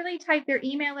literally typed their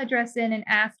email address in and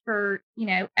asked for,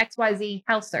 XYZ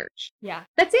house search. Yeah.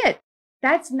 That's it.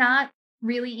 That's not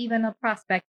really even a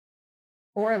prospect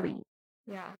or a lead.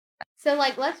 Yeah. So,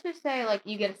 like, let's just say, like,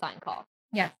 you get a sign call.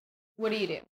 Yes. What do you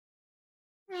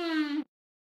do?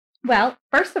 Well,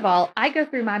 first of all, I go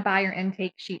through my buyer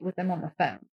intake sheet with them on the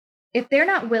phone. If they're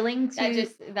not willing to...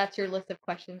 That's your list of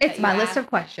questions. It's my list of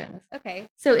questions. Okay.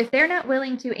 So if they're not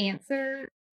willing to answer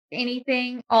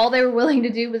anything, all they were willing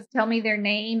to do was tell me their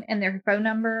name and their phone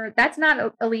number, that's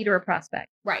not a lead or a prospect.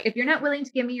 Right. If you're not willing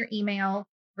to give me your email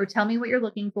or tell me what you're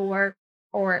looking for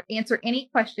or answer any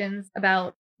questions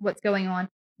about what's going on,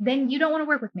 then you don't want to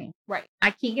work with me. Right.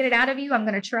 I can't get it out of you. I'm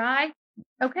going to try.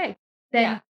 Okay.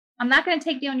 Then I'm not going to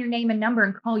take down your name and number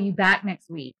and call you back next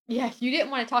week. Yeah, you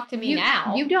didn't want to talk to me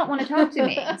now. You don't want to talk to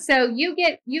me. So you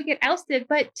get ousted.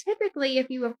 But typically if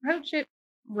you approach it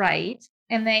right,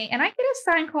 and I get a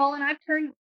sign call, and I've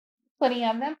turned plenty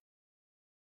of them.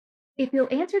 If you'll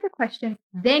answer the question,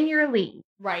 then you're a lead.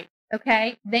 Right.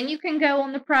 Okay. Then you can go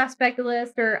on the prospect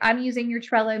list, or I'm using your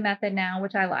Trello method now,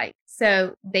 which I like.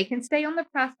 So they can stay on the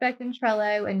prospect in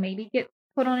Trello and maybe get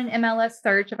put on an MLS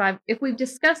search. If we've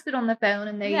discussed it on the phone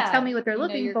and they tell me what they're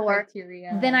looking for,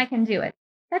 criteria. then I can do it.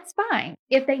 that's fine.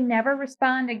 If they never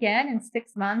respond again and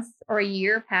 6 months or a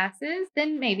year passes,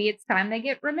 then maybe it's time they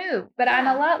get removed. But I'm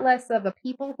a Yeah. lot less of a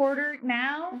people hoarder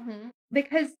now Mm-hmm.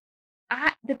 because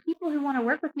the people who want to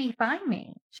work with me find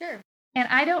me. Sure. And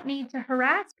I don't need to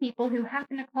harass people who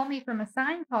happen to call me from a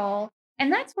sign call.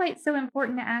 And that's why it's so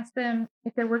important to ask them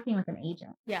if they're working with an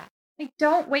agent. Yeah. Like,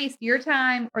 don't waste your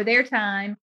time or their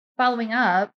time following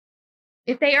up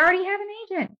if they already have an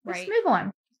agent. Just Right. move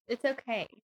on. It's okay.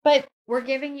 But We're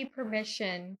giving you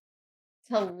permission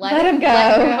to Let 'em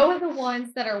let go. go of the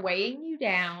ones that are weighing you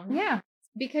down. yeah,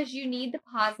 Because you need the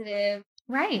positive,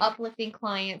 right. uplifting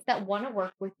clients that want to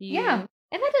work with you. Yeah.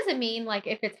 And that doesn't mean like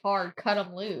if it's hard, cut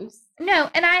them loose. No,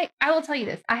 and I will tell you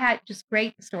this. I had just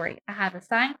great story. I have a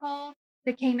sign call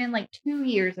that came in like 2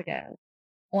 years ago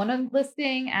on a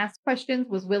listing, asked questions,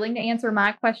 was willing to answer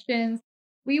my questions.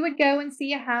 We would go and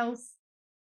see a house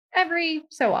every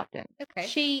so often. Okay.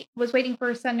 She was waiting for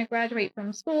her son to graduate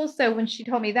from school. So when she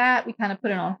told me that, we kind of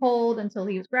put it on hold until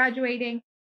he was graduating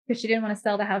because she didn't want to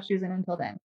sell the house she was in until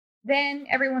then. Then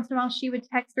every once in a while, she would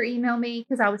text or email me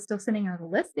because I was still sending her the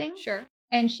listing. Sure.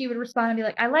 And she would respond and be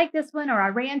like, I like this one, or I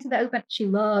ran to the open. She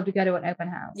loved to go to an open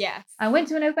house. Yes. I went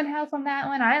to an open house on that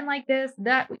one. I didn't like this,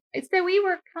 that. So we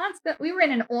were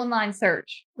in an online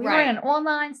search. We were in an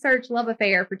online search love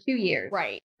affair for 2 years.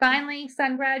 Right. Finally,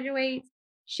 son graduates.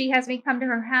 She has me come to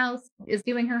her house, is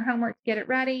doing her homework to get it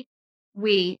ready.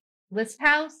 We list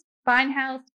house, find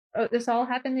house. Oh, this all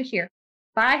happened this year.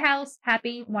 Buy house,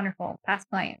 happy, wonderful, pass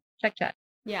client, check.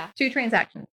 Yeah. 2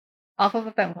 transactions off of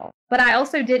a phone call. But I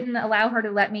also didn't allow her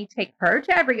to let me take her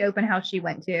to every open house she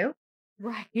went to.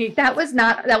 Right. That would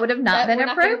have not been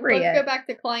appropriate. Let's go back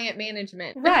to client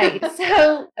management. Right.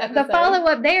 So the Episode.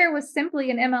 follow-up there was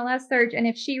simply an MLS search. And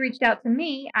if she reached out to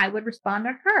me, I would respond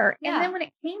to her. Yeah. And then when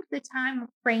it came to the time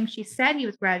frame she said he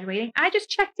was graduating, I just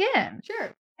checked in.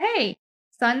 Sure. Hey,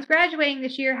 son's graduating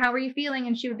this year. How are you feeling?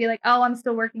 And she would be like, oh, I'm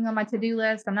still working on my to-do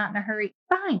list. I'm not in a hurry.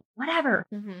 Fine, whatever.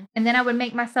 Mm-hmm. And then I would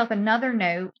make myself another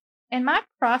note. And my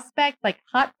prospect, like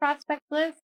hot prospect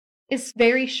list, is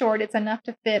very short. It's enough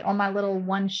to fit on my little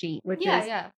one sheet, which is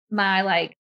my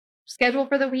like schedule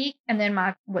for the week, and then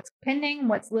my what's pending,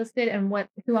 what's listed, and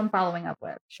who I'm following up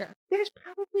with. Sure. There's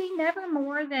probably never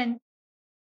more than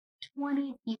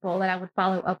 20 people that I would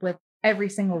follow up with every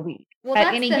single week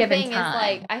at any given time. Is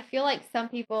like I feel like some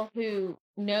people who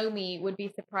know me would be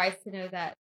surprised to know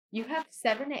that you have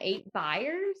 7 to 8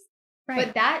 buyers. Right.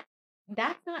 But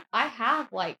that's not. I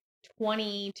have like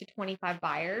 20 to 25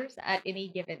 buyers at any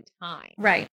given time.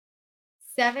 Right.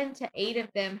 7 to 8 of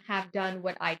them have done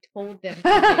what I told them to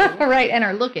do. Right. And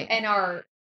are looking. And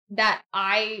that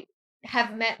I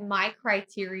have met my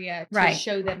criteria to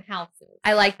show them houses.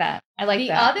 I like that.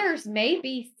 The others may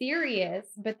be serious,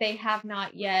 but they have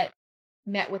not yet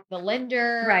met with the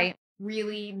lender. Right.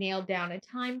 Really nailed down a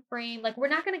time frame. Like, we're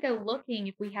not going to go looking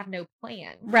if we have no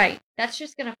plan. Right. That's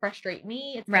just going to frustrate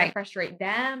me. It's going to frustrate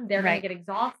them. They're going to get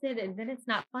exhausted, and then it's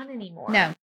not fun anymore.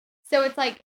 No. So it's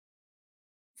like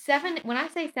 7. When I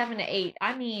say 7 to 8,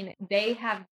 I mean they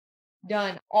have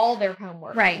done all their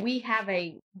homework. Right. We have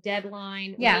a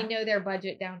deadline. Yeah. We know their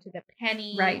budget down to the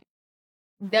penny. Right.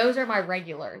 Those are my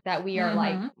regular that we are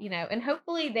like, and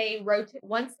hopefully they rotate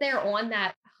once they're on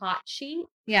that hot sheet.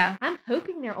 Yeah. I'm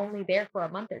hoping they're only there for a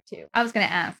month or 2. I was going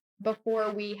to ask.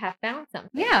 Before we have found something.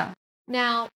 Yeah.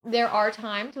 Now, there are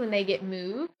times when they get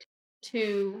moved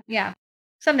to. Yeah.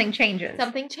 Something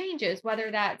changes.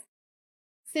 Whether that's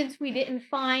since we didn't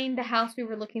find the house we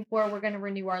were looking for, we're going to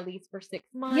renew our lease for 6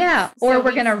 months. Yeah. Or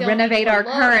we're going to renovate our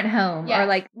current home. Or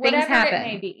like things happen. Whatever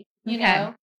it may be. You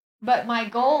know? But my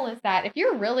goal is that if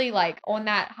you're really like on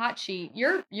that hot sheet,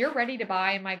 you're ready to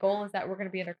buy. And my goal is that we're going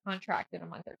to be under contract in a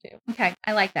month or 2. Okay.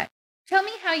 I like that. Tell me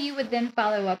how you would then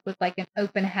follow up with like an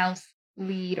open house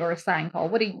lead or a sign call.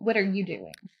 What are you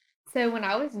doing? So when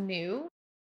I was new,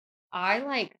 I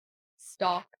like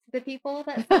stalked the people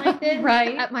that signed in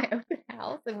at my open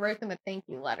house and wrote them a thank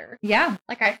you letter. Yeah.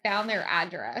 Like I found their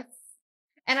address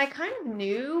and I kind of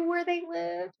knew where they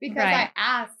lived because I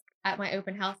asked at my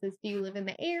open houses, do you live in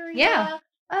the area? Yeah.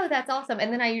 Oh, that's awesome.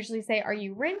 And then I usually say, are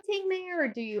you renting there or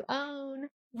do you own?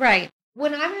 Right.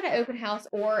 When I'm at an open house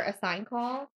or a sign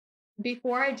call,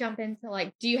 before I jump into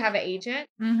like, do you have an agent?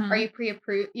 Mm-hmm. Are you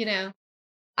pre-approved?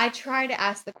 I try to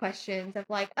ask the questions of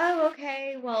like, oh,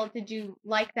 okay, well, did you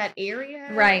like that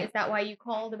area? Right. Is that why you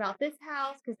called about this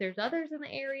house? Because there's others in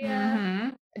the area.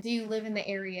 Mm-hmm. Do you live in the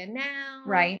area now?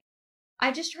 Right.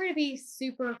 I just try to be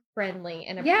super friendly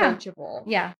and approachable.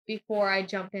 Yeah. Before I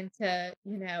jump into,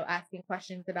 asking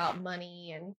questions about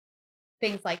money and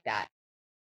things like that.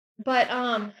 But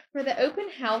for the open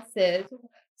houses,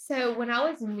 So when I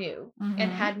was new and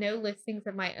Mhm. had no listings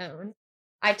of my own,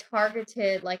 I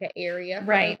targeted like an area for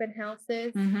Right. open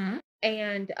houses Mm-hmm.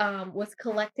 and was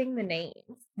collecting the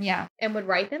names Yeah. and would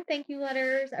write them thank you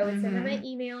letters. I would send them Mhm. an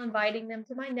email inviting them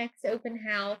to my next open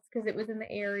house because it was in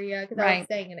the area, because I was Right.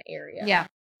 staying in an area. Yeah.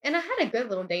 And I had a good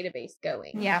little database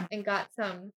going. Yeah. And got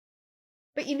some.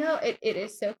 But it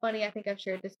is so funny. I think I've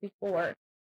shared this before.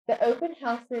 The open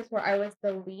houses where I was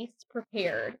the least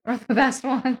prepared. Or the best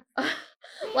one.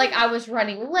 Like I was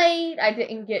running late. I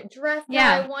didn't get dressed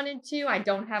Yeah. how I wanted to. I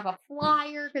don't have a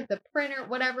flyer because the printer,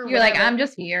 whatever. You're like, I'm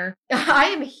just here. I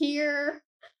am here.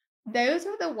 Those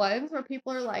are the ones where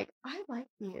people are like, I like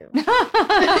you.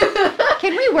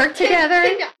 Can we work together?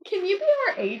 Can you be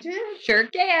our agent? Sure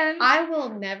can. I will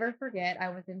never forget. I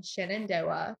was in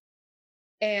Shenandoah,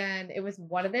 and it was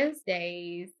one of those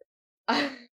days.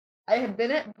 I had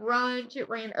been at brunch. It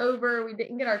ran over. We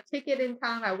didn't get our ticket in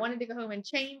time. I wanted to go home and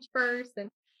change first, and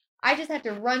I just had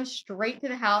to run straight to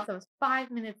the house. I was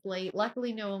 5 minutes late.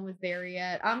 Luckily, no one was there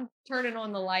yet. I'm turning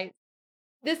on the lights.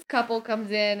 This couple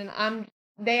comes in, and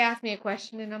they asked me a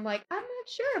question, and I'm like, I'm not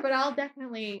sure, but I'll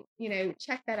definitely,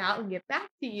 check that out and get back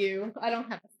to you. I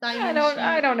don't have a sign-in sheet.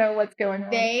 I don't know what's going on.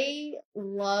 They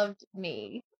loved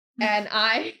me, and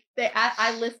I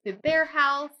listed their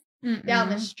house down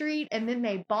the street, and then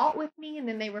they bought with me, and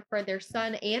then they referred their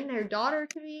son and their daughter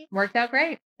to me. Worked out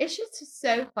great. It's just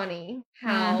so funny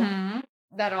how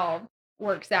that all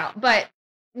works out. But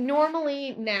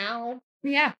normally now,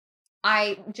 yeah,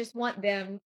 I just want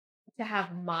them to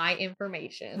have my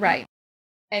information. Right.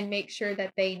 And make sure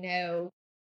that they know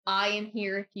I am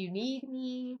here if you need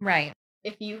me. Right.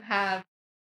 If you have,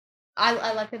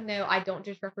 I let them know I don't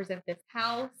just represent this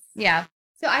house. Yeah.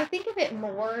 So I think of it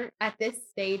more at this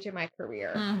stage in my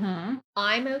career.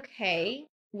 I'm okay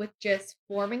with just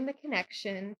forming the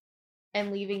connection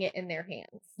and leaving it in their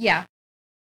hands. Yeah.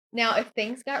 Now, if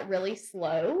things got really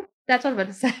slow. That's what I was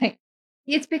about to say.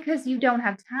 It's because you don't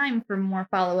have time for more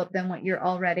follow-up than what you're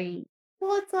already.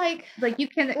 Well, it's like you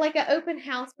can. Like an open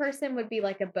house person would be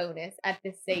like a bonus at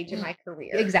this stage in my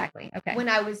career. Exactly. Okay. When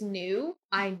I was new,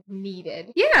 I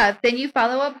needed. Yeah. Then you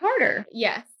follow up harder.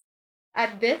 Yes.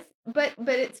 At this, but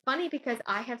it's funny because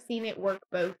I have seen it work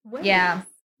both ways. Yeah.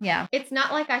 Yeah. It's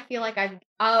not like I feel like I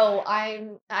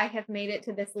have made it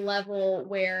to this level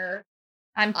where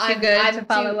I'm too good to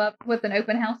follow up with an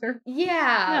open houser.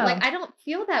 Yeah. No. Like I don't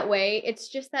feel that way. It's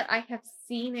just that I have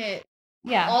seen it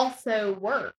also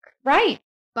work. Right.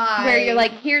 Where you're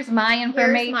like, here's my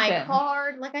information. Here's my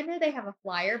card. Like I know they have a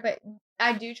flyer, but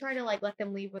I do try to let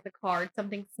them leave with a card,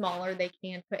 something smaller they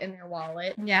can put in their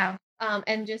wallet. Yeah.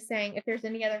 And just saying if there's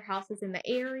any other houses in the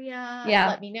area,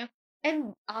 let me know.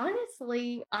 And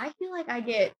honestly, I feel like I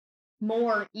get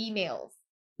more emails.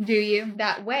 Do you?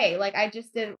 That way. Like I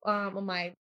just did on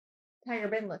my Tiger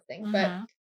Bend listing. But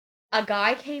a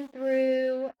guy came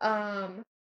through.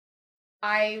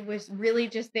 I was really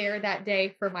just there that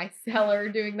day for my seller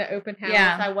doing the open house.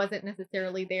 Yeah. I wasn't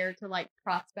necessarily there to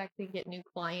prospect and get new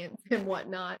clients and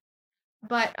whatnot.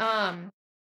 But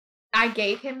I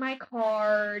gave him my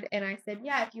card and I said,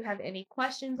 yeah, if you have any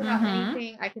questions about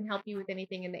anything, I can help you with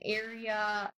anything in the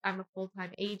area. I'm a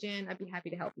full-time agent. I'd be happy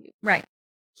to help you. Right.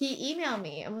 He emailed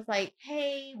me and was like,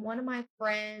 hey, one of my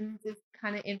friends is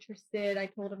kind of interested. I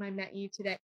told him I met you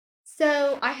today.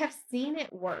 So I have seen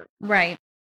it work. Right.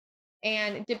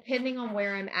 And depending on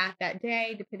where I'm at that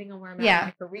day, depending on where I'm at in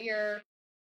my career.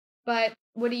 But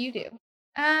what do you do?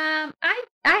 I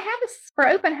have for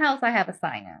open house, I have a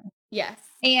sign-in. Yes.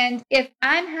 And if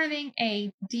I'm having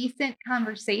a decent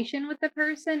conversation with the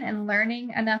person and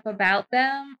learning enough about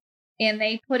them and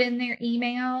they put in their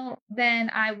email, then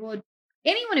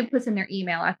anyone who puts in their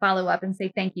email, I follow up and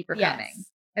say, thank you for coming.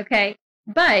 Okay.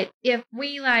 But if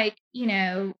we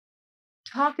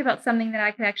talked about something that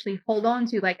I could actually hold on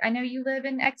to, like I know you live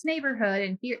in X neighborhood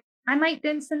and here, I might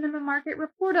then send them a market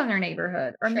report on their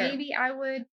neighborhood, or maybe I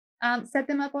would set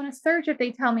them up on a search if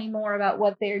they tell me more about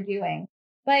what they're doing.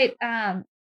 But and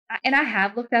I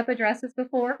have looked up addresses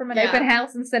before from an open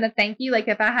house and sent a thank you. Like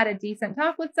if I had a decent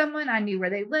talk with someone, I knew where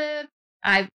they lived,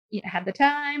 I had the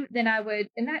time, then I would,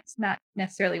 and that's not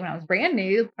necessarily when I was brand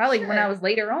new, probably when I was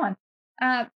later on.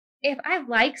 If I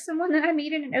like someone that I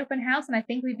meet in an open house and I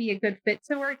think we'd be a good fit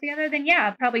to work together, then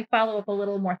I'd probably follow up a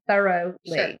little more thoroughly.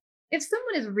 Sure. If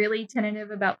someone is really tentative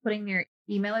about putting their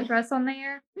email address on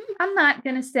there, I'm not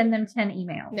going to send them 10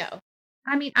 emails. No.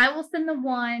 I mean, I will send the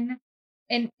one,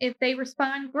 and if they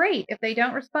respond, great. If they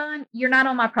don't respond, you're not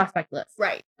on my prospect list.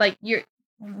 Right. Like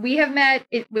we have met,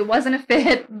 it wasn't a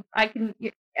fit. I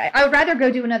would rather go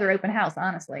do another open house,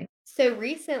 honestly. So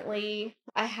recently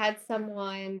I had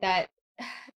someone that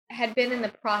had been in the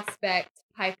prospect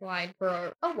pipeline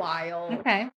for a while.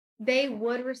 Okay. They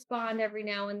would respond every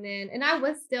now and then. And I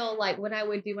was still like, when I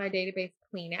would do my database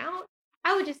clean out,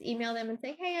 I would just email them and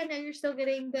say, hey, I know you're still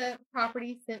getting the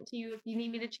property sent to you. If you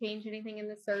need me to change anything in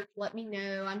the search, let me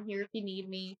know. I'm here if you need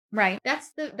me. Right.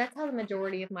 That's how the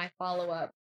majority of my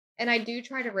follow-up. And I do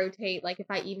try to rotate, like if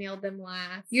I emailed them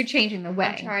last. You're changing the way.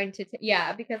 I'm trying to,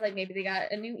 yeah, because like maybe they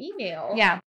got a new email.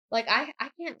 Yeah. Like I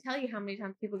can't tell you how many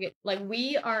times people get, like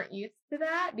we aren't used to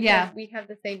that because Yeah. we have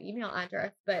the same email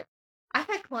address, but I've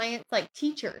had clients like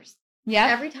teachers. Yeah.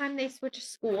 Every time they switch a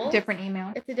school, Different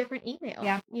email. it's a different email.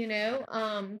 Yeah. You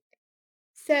know?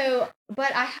 So,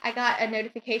 but I got a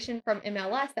notification from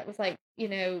MLS that was like, you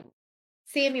know,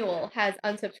 Samuel has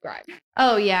unsubscribed.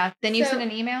 Oh, yeah. Then you So- send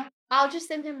an email? I'll just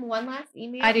send him one last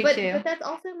email. I do but, too. But that's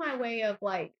also my way of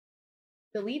like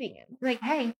deleting him. Like,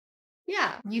 hey,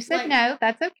 Yeah. you said Like, no.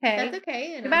 That's okay. That's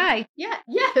okay. And Goodbye. yeah.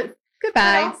 Yes. But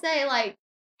Goodbye. I'll say like,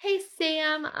 hey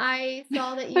Sam, I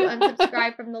saw that you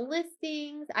unsubscribed from the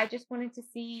listings. I just wanted to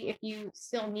see if you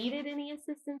still needed any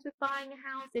assistance with buying a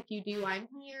house. If you do, I'm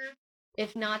here.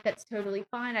 If not, that's totally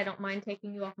fine. I don't mind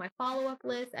taking you off my follow-up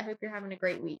list. I hope you're having a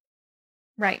great week.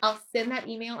 Right. I'll send that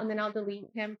email and then I'll delete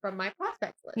him from my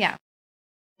prospects list. Yeah.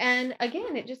 And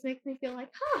again, it just makes me feel like,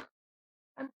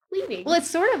 I'm pleading. Well, it's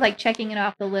sort of like checking it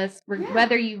off the list, Yeah.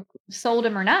 whether you sold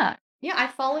them or not. yeah, I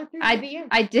followed through to the end.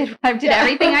 I did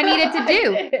everything I needed to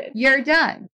do. I did. You're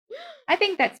done. I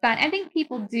think that's fine. I think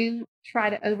people do try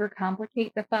to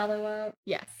overcomplicate the follow-up.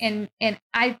 Yes. And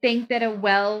I think that a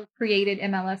well-created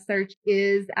MLS search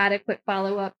is adequate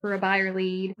follow-up for a buyer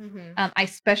lead. Mhm. I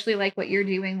especially like what you're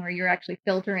doing where you're actually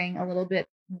filtering a little bit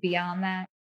beyond that.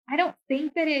 I don't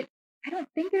think that it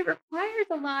requires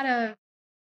a lot of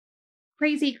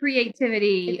crazy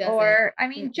creativity It doesn't. or, I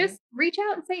mean, Mm-mm. just reach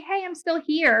out and say, hey, I'm still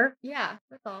here. Yeah,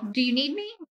 that's all. Do you need me?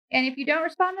 And if you don't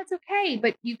respond, that's okay,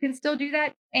 but you can still do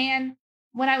that. And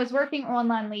when I was working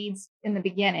online leads in the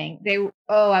beginning,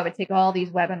 I would take all these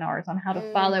webinars on how to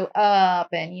Mm. follow up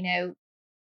and, you know,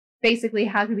 basically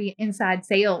how to be inside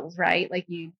sales, right? Like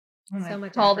So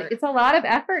much effort. it's a lot of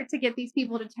effort to get these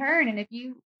people to turn. And if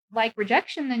you like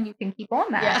rejection, then you can keep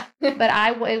on that. Yeah.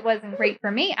 But it wasn't great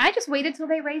for me. I just waited till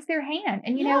they raised their hand.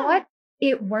 And you know Yeah. what?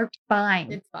 It worked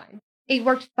fine. It's fine. It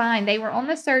worked fine. They were on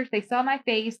the search. They saw my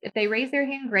face. If they raise their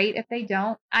hand, great. If they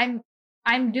don't,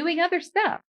 I'm doing other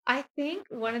stuff. I think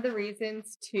one of the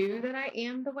reasons too that I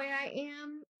am the way I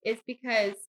am is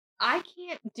because I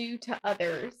can't do to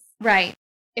others. Right.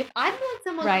 If I don't want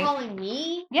someone Right. calling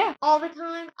me Yeah. all the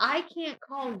time, I can't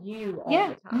call you all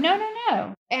Yeah. the time.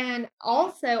 No. And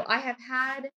also, I have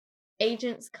had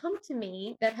agents come to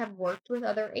me that have worked with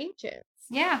other agents.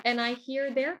 Yeah. And I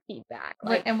hear their feedback.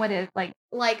 What is like?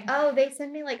 Oh, they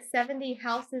send me like 70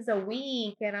 houses a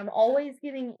week and I'm always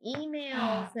getting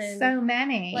emails and So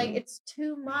many. like it's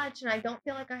too much and I don't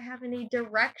feel like I have any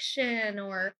direction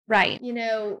or, right. you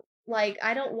know, like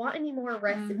I don't want any more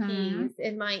recipes Mhm.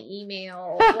 in my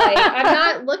email. Like I'm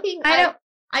not looking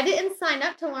I didn't sign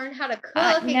up to learn how to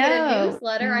cook and get a no,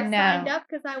 newsletter. I no. signed up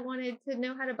because I wanted to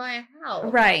know how to buy a house.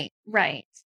 Right.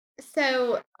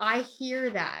 So I hear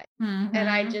that and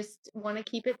I Mhm. just want to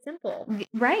keep it simple.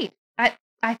 Right.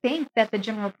 I think that the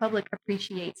general public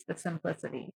appreciates the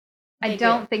simplicity. I They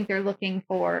don't do. think they're looking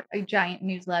for a giant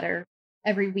newsletter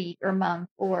every week or month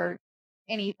or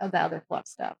any of the other fluff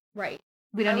stuff. Right.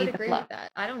 We I don't would need the agree fluff. with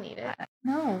that. I don't need it.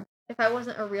 No. If I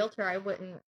wasn't a realtor, I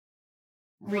wouldn't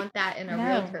want that in a No.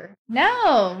 realtor.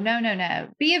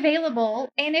 No. Be available.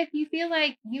 And if you feel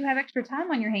like you have extra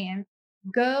time on your hands,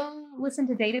 go listen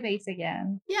to Database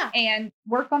again Yeah. and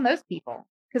work on those people.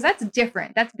 Because that's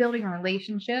different. That's building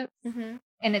relationships hmm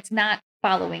and it's not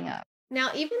following up.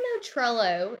 Now, even though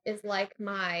Trello is like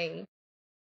my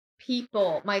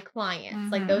people, my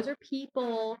clients, like Mhm. those are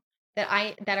people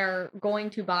that are going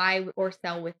to buy or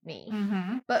sell with me.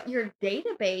 Mm-hmm. But your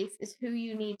database is who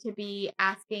you need to be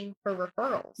asking for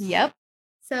referrals. Yep.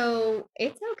 So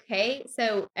it's okay.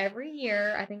 So every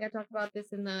year, I think I talked about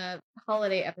this in the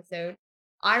holiday episode,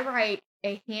 I write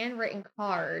a handwritten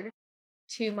card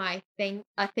to my a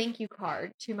thank you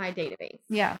card to my database.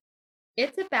 Yeah.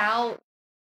 It's about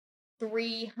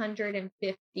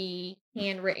 350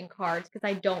 handwritten cards because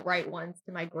I don't write ones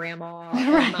to my grandma. or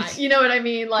Right. you know what I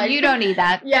mean? Like You don't need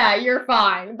that. Yeah, you're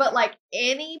fine. But like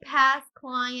any past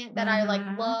client that I like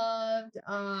Mhm.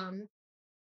 loved,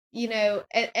 you know,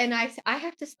 and I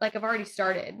have to like I've already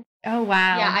started. Oh,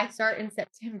 wow. Yeah, I start in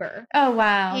September Oh,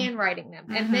 wow. handwriting them.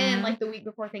 And then Mhm. like the week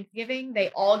before Thanksgiving, they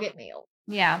all get mailed.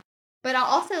 Yeah. But I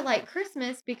also like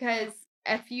Christmas because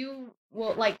if you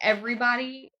will like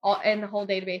everybody in the whole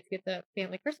database gets a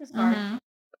family Christmas card. Mhm.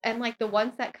 And like the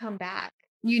ones that come back,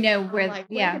 You know I'm where, like,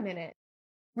 wait yeah. a minute.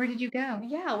 Where did you go?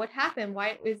 Yeah, what happened?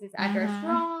 Why is this address Mhm.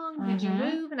 wrong? Did you Mhm.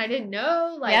 move and I didn't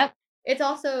know? Like, Yep. it's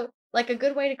also like a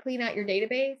good way to clean out your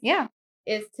database Yeah.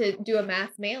 is to do a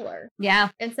mass mailer. Yeah.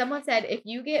 And someone said if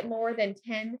you get more than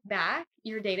 10 back,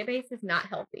 your database is not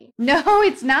healthy. No,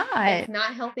 it's not. It's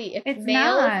not healthy. If It's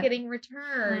mail not. is getting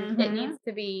returned, it Mhm. needs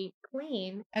to be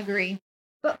clean. Agree.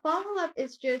 But follow up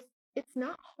is just, it's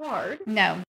not hard,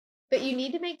 No. but you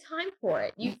need to make time for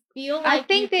it. You feel I like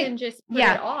think you that- can just put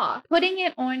yeah. it off. Putting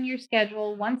it on your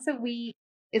schedule once a week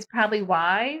is probably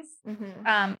wise.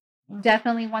 Mm-hmm.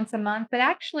 Definitely once a month, but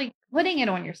actually putting it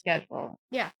on your schedule.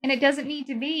 Yeah. And it doesn't need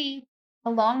to be a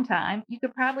long time. You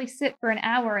could probably sit for an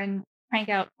hour and crank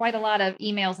out quite a lot of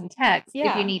emails and texts if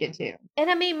Yeah. you needed to. And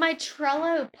I mean, my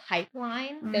Trello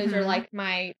pipeline, those are Mhm. like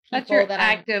my That's people your that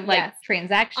active yes.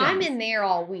 transactions. I'm in there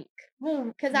all week. Well,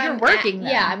 Because you're I'm working them.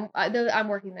 Yeah, I'm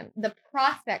working them. The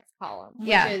prospects column, which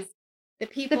Yeah. is the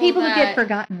people who that get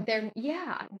forgotten. They're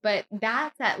but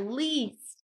that's at least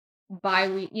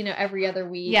bi-week, every other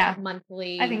week, Yeah.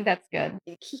 monthly. I think that's good.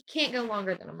 He can't go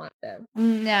longer than a month though.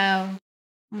 No.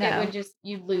 It would just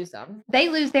you'd lose them. They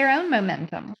lose their own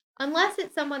momentum. Unless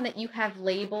it's someone that you have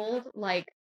labeled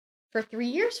like for 3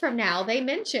 years from now, they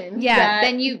mentioned. Yeah, that,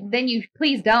 then you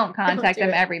please don't contact do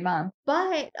them it. every month.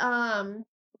 But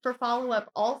for follow up,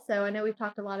 also, I know we've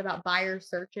talked a lot about buyer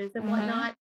searches and Mhm.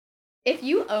 whatnot. If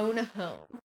you own a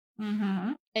home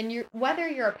Mm-hmm. and whether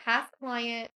you're a past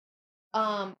client,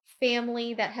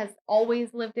 family that has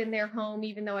always lived in their home,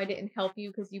 even though I didn't help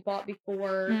you because you bought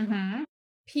before, Mm-hmm.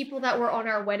 people that were on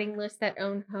our wedding list that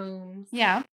own homes,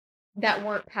 Yeah. that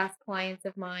weren't past clients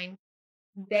of mine,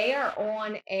 they are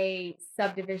on a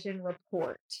subdivision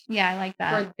report Yeah, I like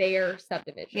that. for their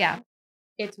subdivision. Yeah.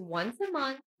 It's once a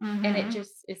month. Mm-hmm. And it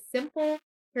just is simple.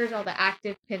 Here's all the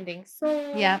active pending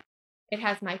sold. Yeah. It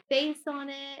has my face on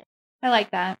it. I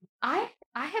like that.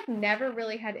 I have never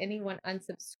really had anyone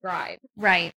unsubscribe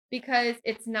Right. because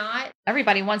it's not.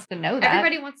 Everybody wants to know that.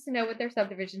 Everybody wants to know what their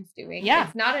subdivision's doing. Yeah.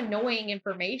 It's not annoying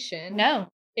information. No.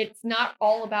 It's not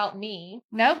all about me.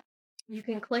 Nope. You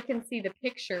can click and see the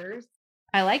pictures.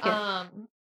 I like it.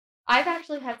 I've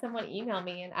actually had someone email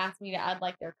me and ask me to add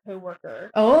like their coworker.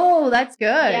 Oh, that's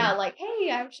good. Yeah, like,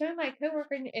 hey, I'm showing my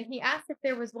coworker, and he asked if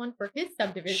there was one for his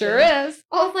subdivision. Sure is.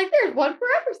 I was like, there's one for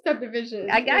every subdivision.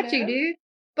 I got you, dude.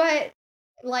 But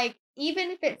like, even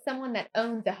if it's someone that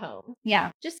owns a home,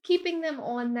 Yeah. just keeping them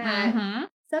on that Mm-hmm.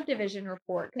 subdivision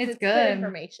report because It's it's good good.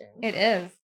 information. It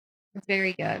is. It's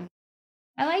very good.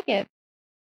 I like it.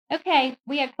 Okay,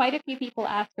 we had quite a few people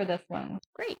ask for this one.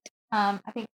 Great. I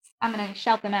think I'm going to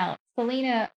shout them out.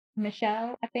 Selena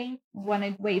Michelle, I think,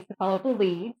 wanted ways to follow up with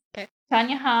leads. Okay.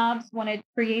 Tanya Hobbs wanted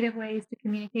creative ways to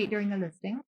communicate during the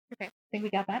listing. Okay. I think we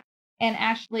got that. And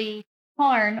Ashley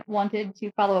Harn wanted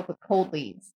to follow up with cold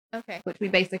leads, Okay. which we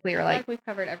basically are I feel like, like we've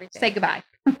covered everything. say goodbye.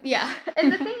 Yeah.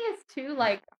 And the thing is, too,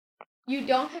 like, you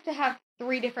don't have to have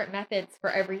 3 different methods for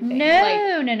everything. No,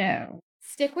 Like, no.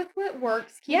 stick with what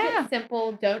works. Keep Yeah. it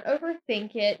simple. Don't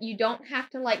overthink it. You don't have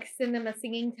to like send them a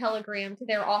singing telegram to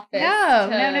their office. No,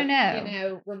 to,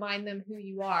 no. remind them who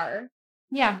you are.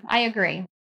 Yeah, I agree. It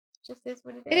just is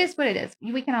what it is. It is what it is.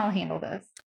 We can all handle this.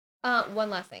 One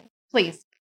last thing. Please.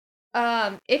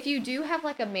 If you do have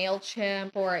like a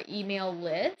MailChimp or an email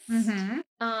list,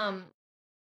 Mm-hmm.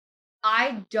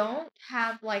 I don't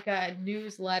have like a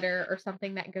newsletter or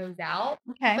something that goes out.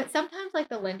 Okay. But sometimes like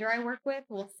the lender I work with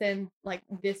will send like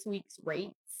this week's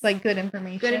rates. Like good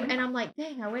information. And I'm like,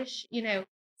 dang, I wish,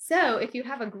 So if you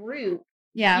have a group,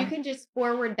 yeah. you can just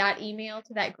forward that email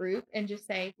to that group and just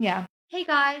say, Yeah. hey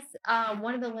guys,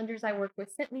 one of the lenders I work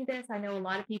with sent me this. I know a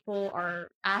lot of people are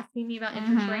asking me about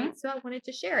interest Mhm. rates, so I wanted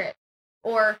to share it.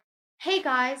 Or, hey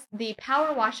guys, the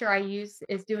power washer I use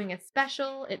is doing a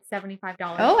special. It's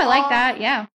 $75 Oh, I like off. that.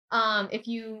 Yeah. If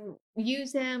you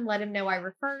use him, let him know I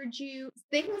referred you.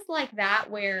 Things like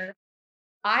that where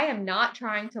I am not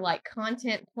trying to like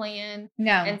content plan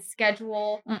No. and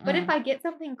schedule. But if Mm-mm. I get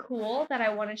something cool that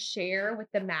I want to share with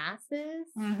the masses,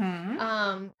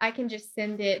 Mm-hmm. I can just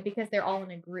send it because they're all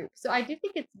in a group. So I do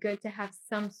think it's good to have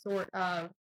some sort of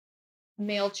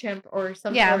MailChimp or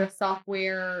some Yeah. sort of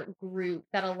software group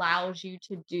that allows you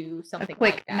to do A something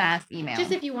quick like that. mass email.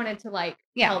 Just if you wanted to like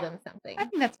Yeah. tell them something. I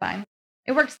think that's fine.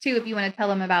 It works too if you want to tell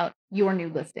them about your new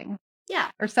listing Yeah.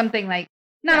 or something like,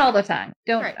 not Yeah. all the time.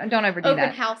 Don't Right. don't overdo Open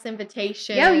that. house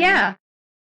invitation. Oh yeah.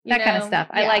 you That kind of know? stuff.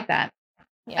 I Yeah. like that.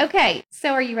 Yeah. Okay.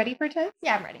 So are you ready for a toast?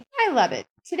 Yeah, I'm ready. I love it.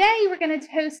 Today we're going to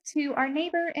toast to our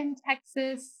neighbor in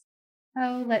Texas.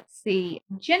 Oh, let's see.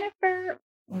 Jennifer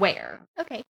Ware.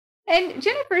 Okay. And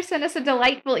Jennifer sent us a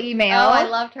delightful email. Oh, I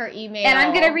loved her email. And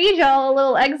I'm going to read y'all a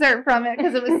little excerpt from it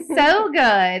because it was so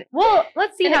good. Well,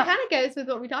 let's see and how. it kind of goes with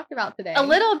what we talked about today. A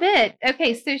little bit.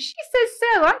 Okay, so she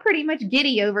says, I'm pretty much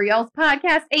giddy over y'all's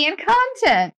podcast and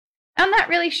content. I'm not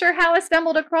really sure how I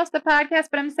stumbled across the podcast,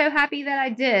 but I'm so happy that I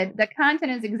did. The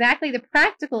content is exactly the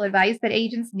practical advice that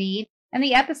agents need, and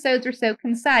the episodes are so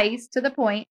concise, to the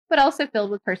point, but also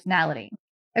filled with personality.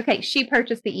 Okay, she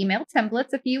purchased the email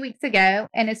templates a few weeks ago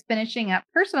and is finishing up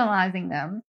personalizing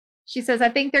them. She says, I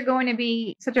think they're going to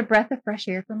be such a breath of fresh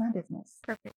air for my business.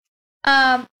 Perfect.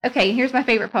 Okay, here's my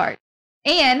favorite part.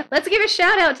 And let's give a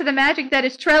shout out to the magic that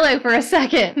is Trello for a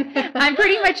second. I'm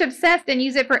pretty much obsessed and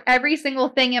use it for every single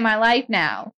thing in my life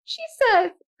now. She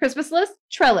says, Christmas list,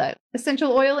 Trello.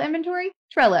 Essential oil inventory,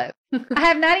 Trello. I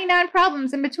have 99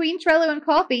 problems, and between Trello and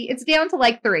coffee, it's down to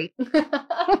like 3.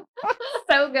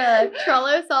 So good.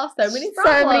 Trello solves so many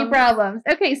problems. So many problems.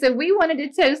 Okay, so we wanted to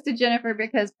toast to Jennifer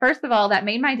because, first of all, that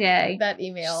made my day. That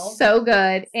email. So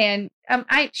good. And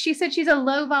she said she's a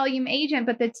low volume agent,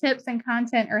 but the tips and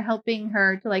content are helping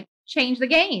her to like change the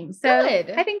game. So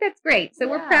good. I think that's great. So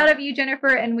we're proud of you,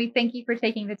 Jennifer, and we thank you for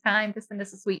taking the time to send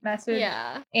us a sweet message.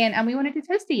 Yeah. And we wanted to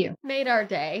toast to you. Made our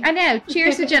day. I know.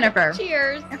 Cheers to Jennifer.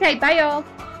 Cheers. Okay, bye y'all.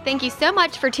 Thank you so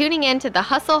much for tuning in to the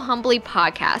Hustle Humbly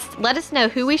podcast. Let us know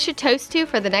who we should toast to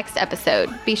for the next episode.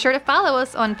 Be sure to follow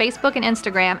us on Facebook and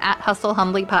Instagram at Hustle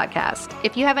Humbly Podcast.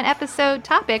 If you have an episode,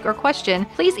 topic, or question,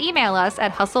 please email us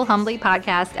at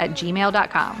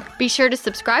hustlehumblypodcast@gmail.com. Be sure to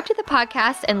subscribe to the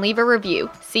podcast and leave a review.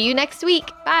 See you next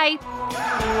week. Bye.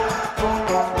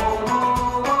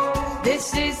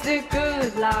 This is the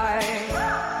good life.